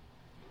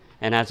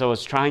 And as I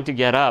was trying to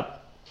get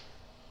up,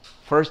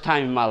 first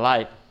time in my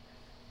life,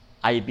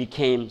 I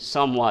became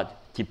somewhat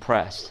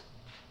depressed.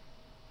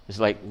 It's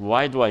like,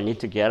 why do I need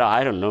to get up?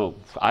 I don't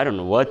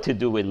know what to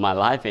do with my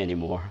life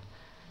anymore.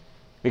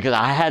 Because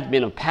I had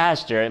been a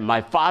pastor, and my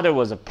father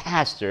was a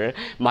pastor,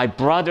 my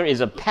brother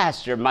is a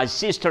pastor, my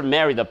sister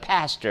married a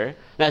pastor.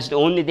 That's the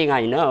only thing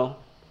I know.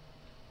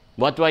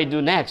 What do I do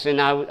next?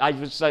 And I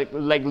was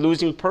like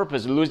losing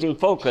purpose, losing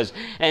focus.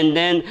 And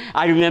then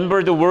I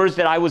remember the words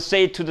that I would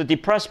say to the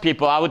depressed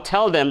people. I would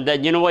tell them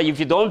that, you know what, if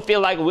you don't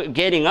feel like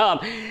getting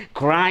up,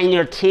 grind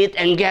your teeth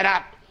and get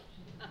up.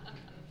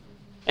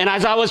 And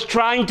as I was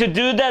trying to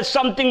do that,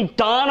 something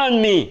dawned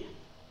on me.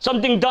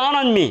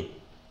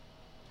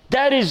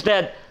 That is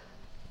that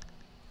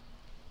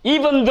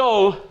even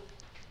though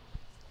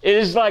it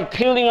is like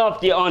peeling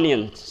off the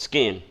onion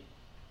skin,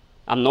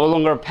 I'm no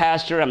longer a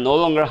pastor, I'm no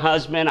longer a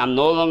husband, I'm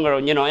no longer,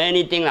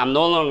 anything, I'm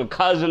no longer a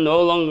cousin,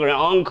 no longer an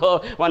uncle.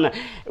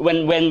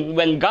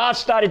 When God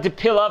started to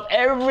peel off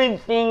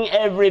everything,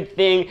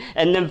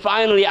 and then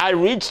finally I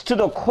reached to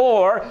the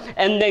core,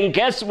 and then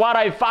guess what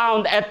I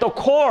found at the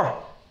core?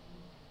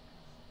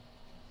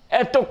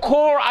 At the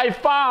core I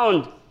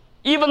found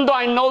Even though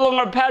I no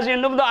longer pastor,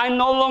 even though I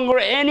no longer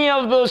any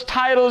of those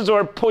titles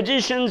or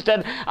positions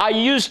that I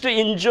used to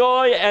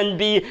enjoy and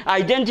be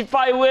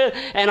identified with,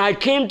 and I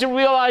came to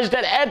realize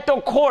that at the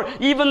core,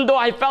 even though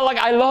I felt like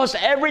I lost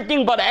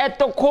everything, but at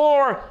the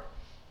core,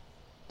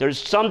 there's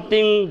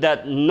something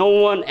that no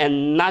one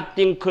and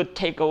nothing could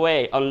take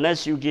away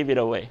unless you give it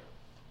away.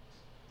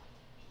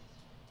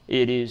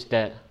 It is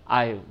that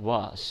I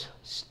was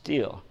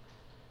still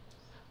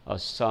a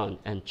son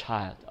and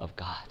child of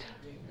God.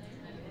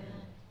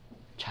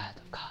 Child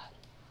of God.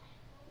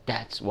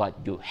 That's what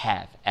you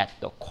have at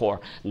the core.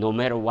 No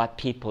matter what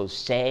people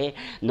say,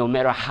 no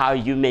matter how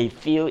you may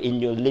feel in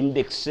your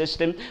limbic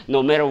system,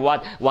 no matter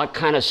what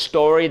kind of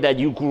story that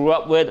you grew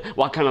up with,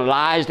 what kind of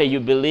lies that you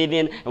believe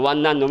in, and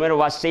whatnot, no matter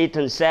what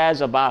Satan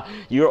says about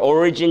your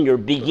origin, your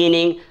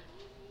beginning,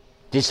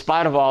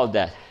 despite of all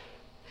that,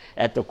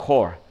 at the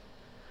core,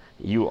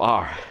 you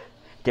are.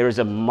 There is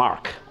a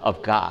mark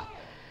of God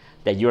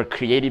that you're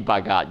created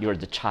by God. You're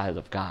the child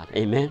of God.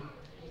 Amen?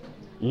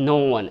 No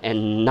one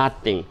and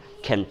nothing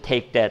can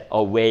take that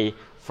away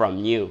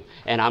from you.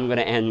 And I'm going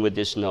to end with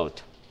this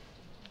note.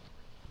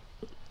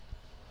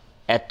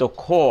 At the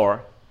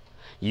core,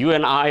 you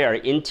and I are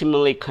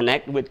intimately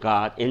connected with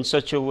God in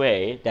such a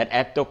way that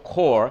at the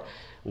core,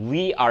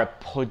 we are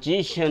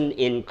positioned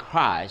in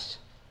Christ.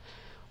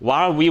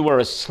 While we were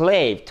a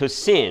slave to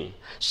sin,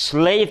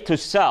 slave to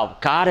self,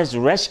 God has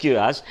rescued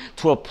us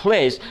to a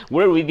place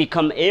where we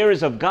become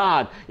heirs of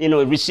God,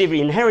 receive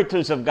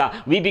inheritance of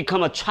God. We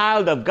become a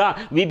child of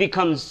God. We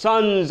become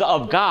sons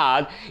of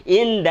God.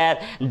 In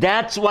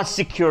that's what's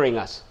securing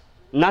us.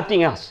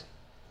 Nothing else.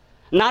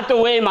 Not the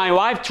way my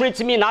wife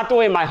treats me, not the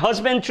way my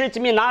husband treats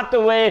me, not the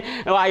way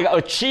I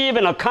achieve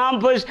and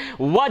accomplish.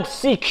 What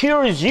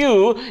secures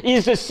you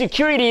is the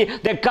security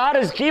that God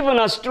has given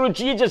us through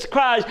Jesus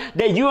Christ,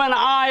 that you and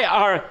I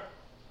are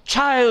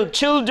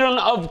children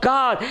of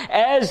God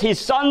as His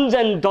sons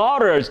and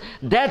daughters.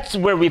 That's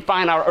where we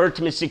find our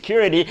ultimate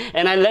security.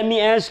 And let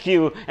me ask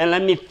you, and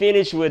let me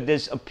finish with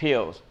this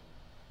appeal.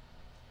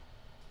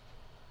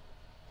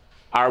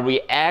 Are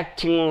we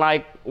acting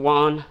like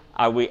one?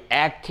 Are we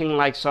acting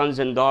like sons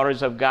and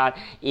daughters of God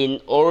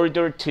in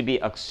order to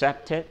be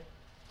accepted?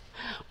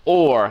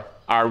 Or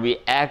are we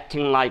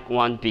acting like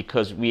one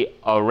because we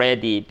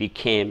already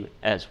became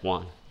as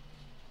one?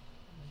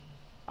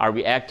 Are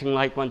we acting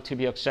like one to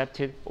be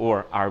accepted?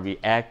 Or are we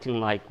acting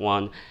like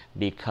one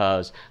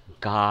because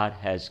God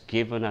has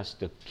given us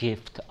the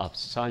gift of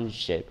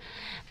sonship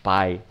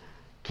by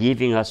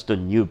giving us the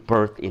new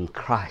birth in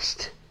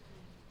Christ,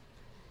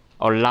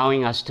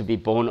 allowing us to be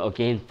born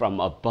again from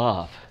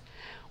above?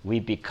 We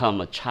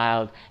become a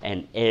child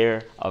and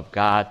heir of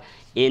God,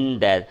 in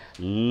that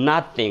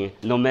nothing,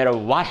 no matter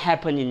what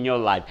happened in your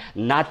life,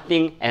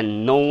 nothing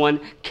and no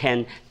one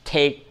can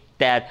take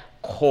that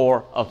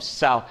core of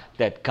self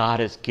that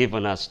God has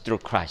given us through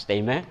Christ.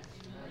 Amen?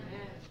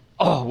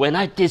 Oh, when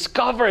I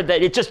discovered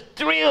that, it just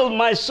thrilled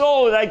my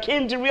soul. I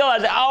came to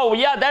realize, oh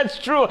yeah, that's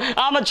true.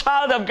 I'm a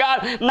child of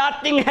God.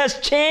 Nothing has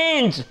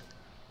changed.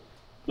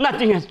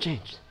 Nothing has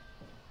changed.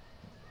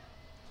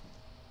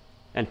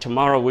 And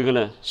tomorrow we're going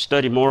to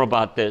study more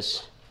about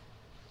this.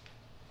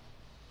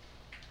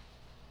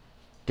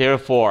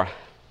 Therefore,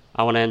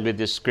 I want to end with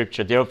this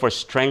scripture. Therefore,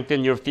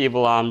 strengthen your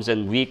feeble arms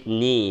and weak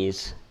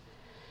knees.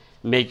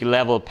 Make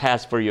level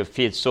paths for your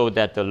feet, so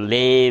that the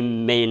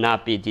lame may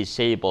not be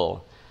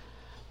disabled,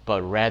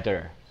 but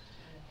rather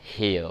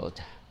healed.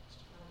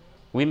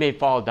 We may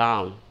fall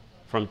down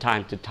from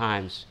time to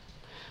time.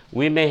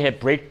 We may have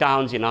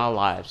breakdowns in our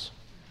lives.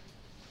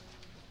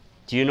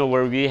 Do you know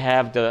where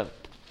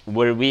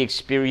we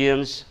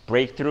experience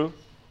breakthrough?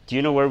 Do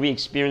you know where we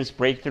experience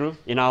breakthrough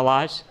in our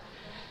lives?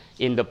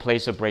 In the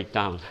place of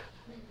breakdown.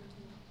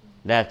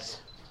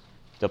 That's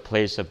the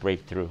place of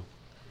breakthrough.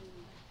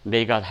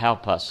 May God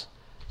help us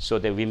so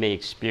that we may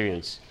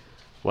experience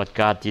what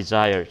God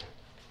desired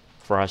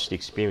for us to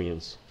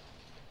experience.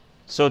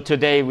 So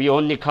today we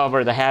only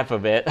covered the half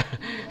of it.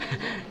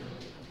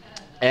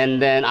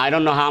 And then I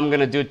don't know how I'm going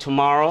to do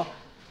tomorrow.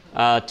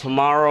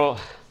 Tomorrow,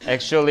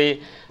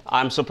 actually,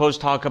 I'm supposed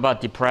to talk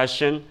about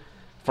depression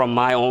from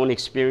my own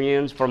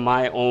experience, from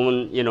my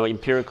own,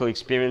 empirical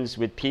experience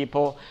with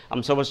people.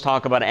 I'm supposed to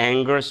talk about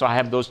anger, so I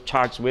have those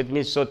charts with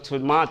me. So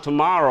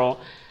tomorrow,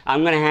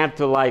 I'm going to have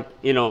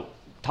to,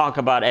 talk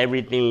about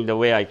everything the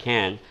way I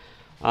can.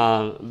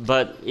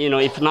 But,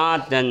 if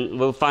not, then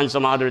we'll find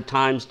some other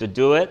times to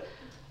do it.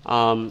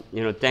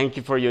 Thank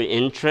you for your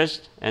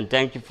interest, and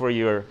thank you for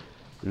your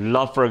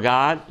love for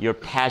God, your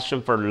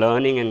passion for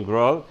learning and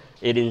growth.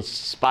 It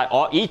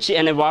inspired each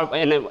and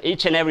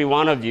every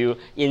one of you.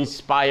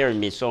 Inspired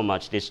me so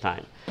much this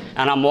time,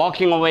 and I'm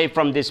walking away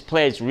from this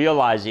place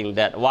realizing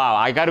that, wow,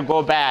 I got to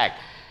go back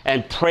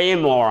and pray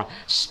more,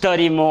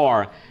 study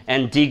more,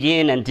 and dig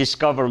in and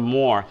discover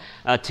more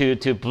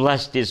to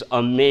bless these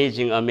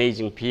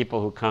amazing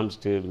people who comes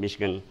to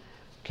Michigan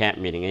camp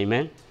meeting.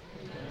 Amen.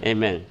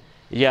 Amen.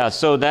 Yeah.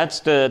 So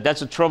that's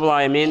the trouble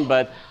I'm in.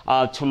 But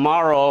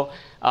tomorrow.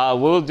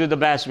 We'll do the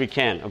best we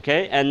can,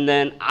 okay? And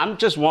then I'm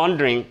just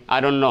wondering,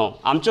 I don't know,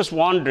 I'm just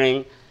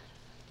wondering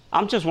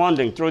I'm just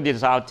wondering, throw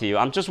this out to you.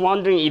 I'm just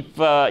wondering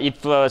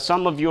if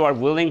some of you are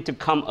willing to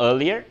come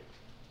earlier.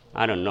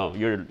 I don't know,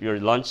 your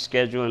lunch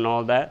schedule and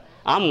all that.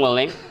 I'm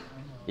willing.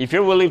 If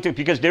you're willing to,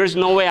 because there's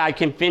no way I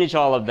can finish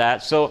all of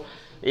that. So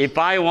if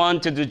I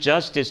want to do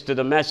justice to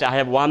the message, I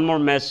have one more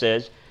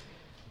message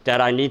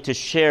that I need to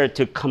share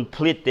to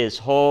complete this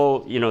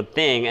whole,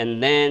 thing.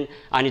 And then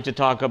I need to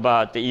talk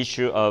about the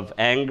issue of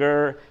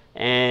anger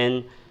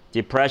and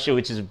depression,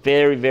 which is a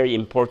very, very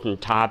important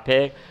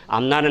topic.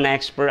 I'm not an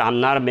expert. I'm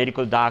not a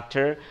medical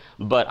doctor,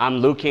 but I'm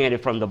looking at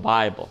it from the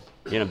Bible,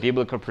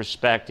 biblical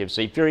perspective.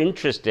 So if you're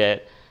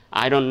interested,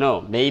 I don't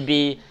know,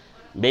 maybe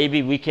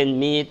we can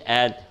meet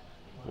at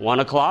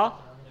 1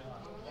 o'clock?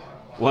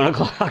 1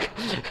 o'clock?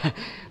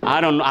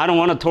 I don't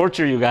want to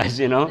torture you guys,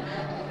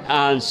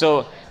 And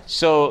so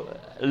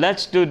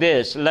let's do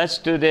this.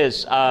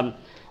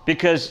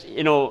 Because,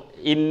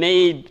 it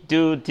may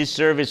do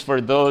disservice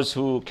for those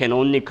who can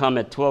only come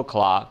at 2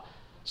 o'clock.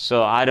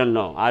 So I don't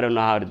know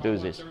how to do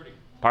this.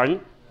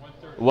 Pardon?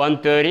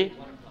 1:30?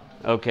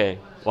 Okay.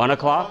 1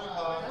 o'clock?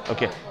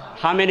 Okay.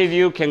 How many of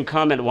you can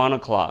come at 1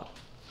 o'clock?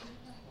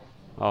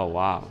 Oh,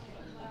 wow.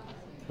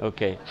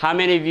 Okay. How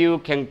many of you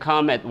can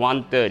come at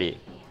 1:30?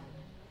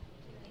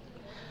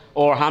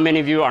 Or how many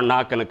of you are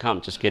not going to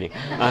come? Just kidding.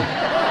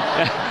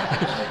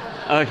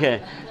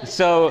 Okay.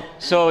 So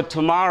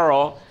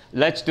tomorrow,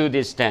 let's do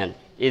this then.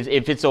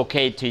 If it's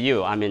okay to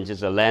you. I mean,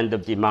 just a land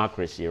of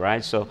democracy,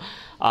 right? So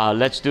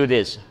let's do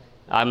this.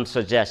 I'm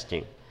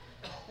suggesting.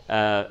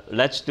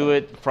 Let's do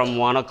it from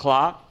 1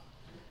 o'clock.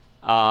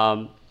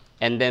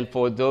 And then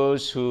for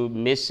those who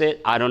miss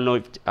it, I don't know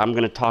if I'm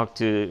going to talk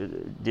to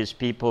these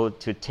people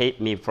to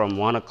tape me from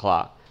 1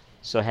 o'clock.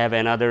 So have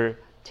another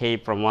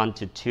tape from 1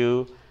 to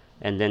 2,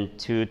 and then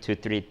 2 to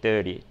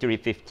 3:30,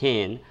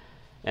 3:15.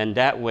 And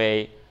that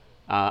way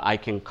I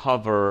can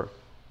cover,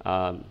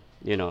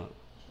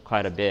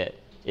 quite a bit,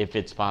 if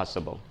it's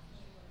possible.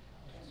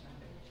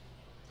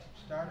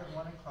 Start at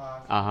 1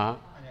 o'clock, Uh-huh.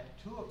 and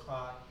at 2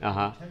 o'clock,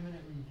 Uh-huh.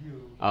 10-minute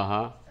review,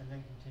 Uh-huh. and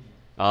then continue.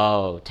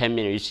 Oh, 10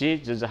 minutes. You see,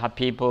 just how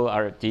people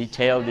are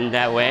detailed in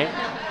that way.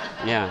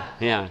 Yeah.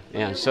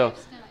 So,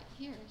 Wife's not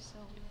here, so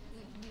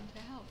we need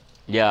the help.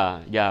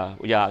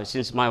 yeah.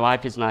 Since my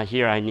wife is not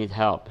here, I need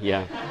help.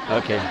 Yeah.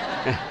 Okay.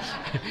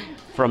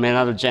 From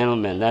another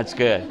gentleman. That's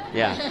good.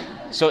 Yeah.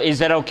 So is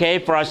that okay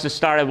for us to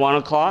start at 1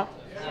 o'clock?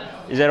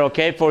 Is that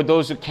okay for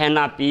those who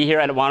cannot be here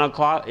at 1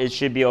 o'clock? It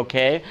should be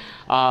okay.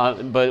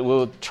 But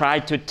we'll try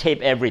to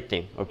tape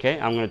everything, okay?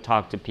 I'm going to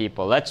talk to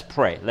people. Let's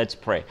pray.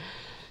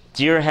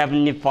 Dear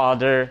Heavenly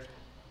Father,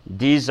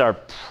 these are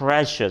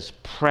precious,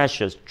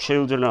 precious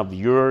children of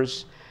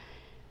yours,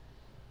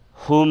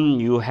 whom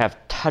you have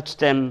touched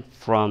them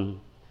from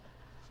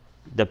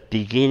the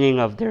beginning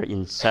of their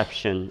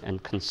inception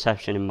and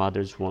conception in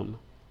mother's womb.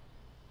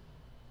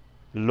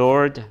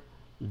 Lord,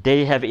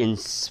 they have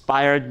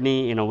inspired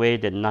me in a way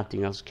that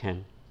nothing else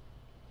can.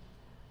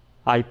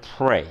 I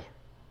pray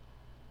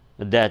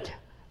that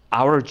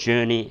our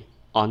journey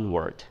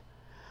onward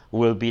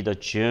will be the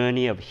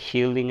journey of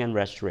healing and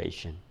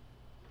restoration.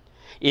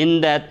 In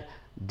that,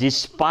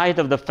 despite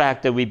of the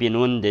fact that we've been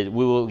wounded,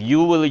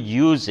 you will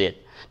use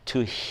it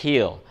to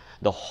heal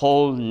the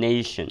whole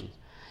nation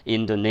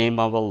in the name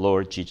of our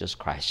Lord Jesus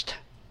Christ.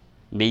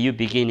 May you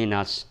begin in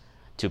us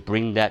to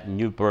bring that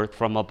new birth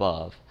from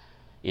above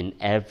in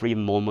every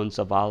moment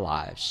of our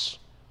lives,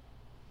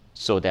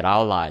 so that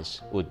our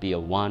lives would be a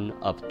one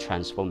of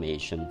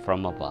transformation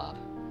from above.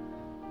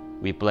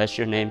 We bless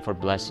your name for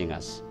blessing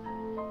us.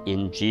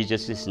 In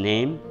Jesus'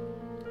 name,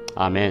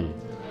 amen.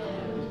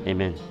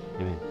 Amen.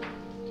 Amen.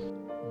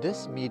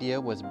 This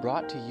media was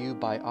brought to you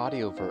by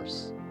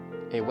Audioverse,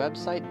 a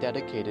website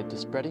dedicated to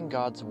spreading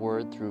God's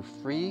Word through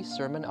free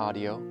sermon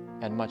audio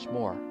and much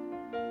more.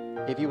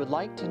 If you would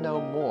like to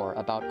know more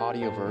about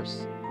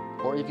Audioverse,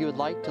 or if you would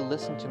like to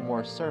listen to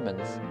more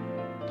sermons,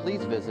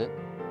 please visit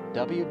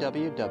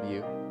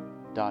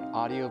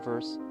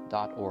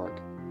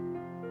www.audioverse.org.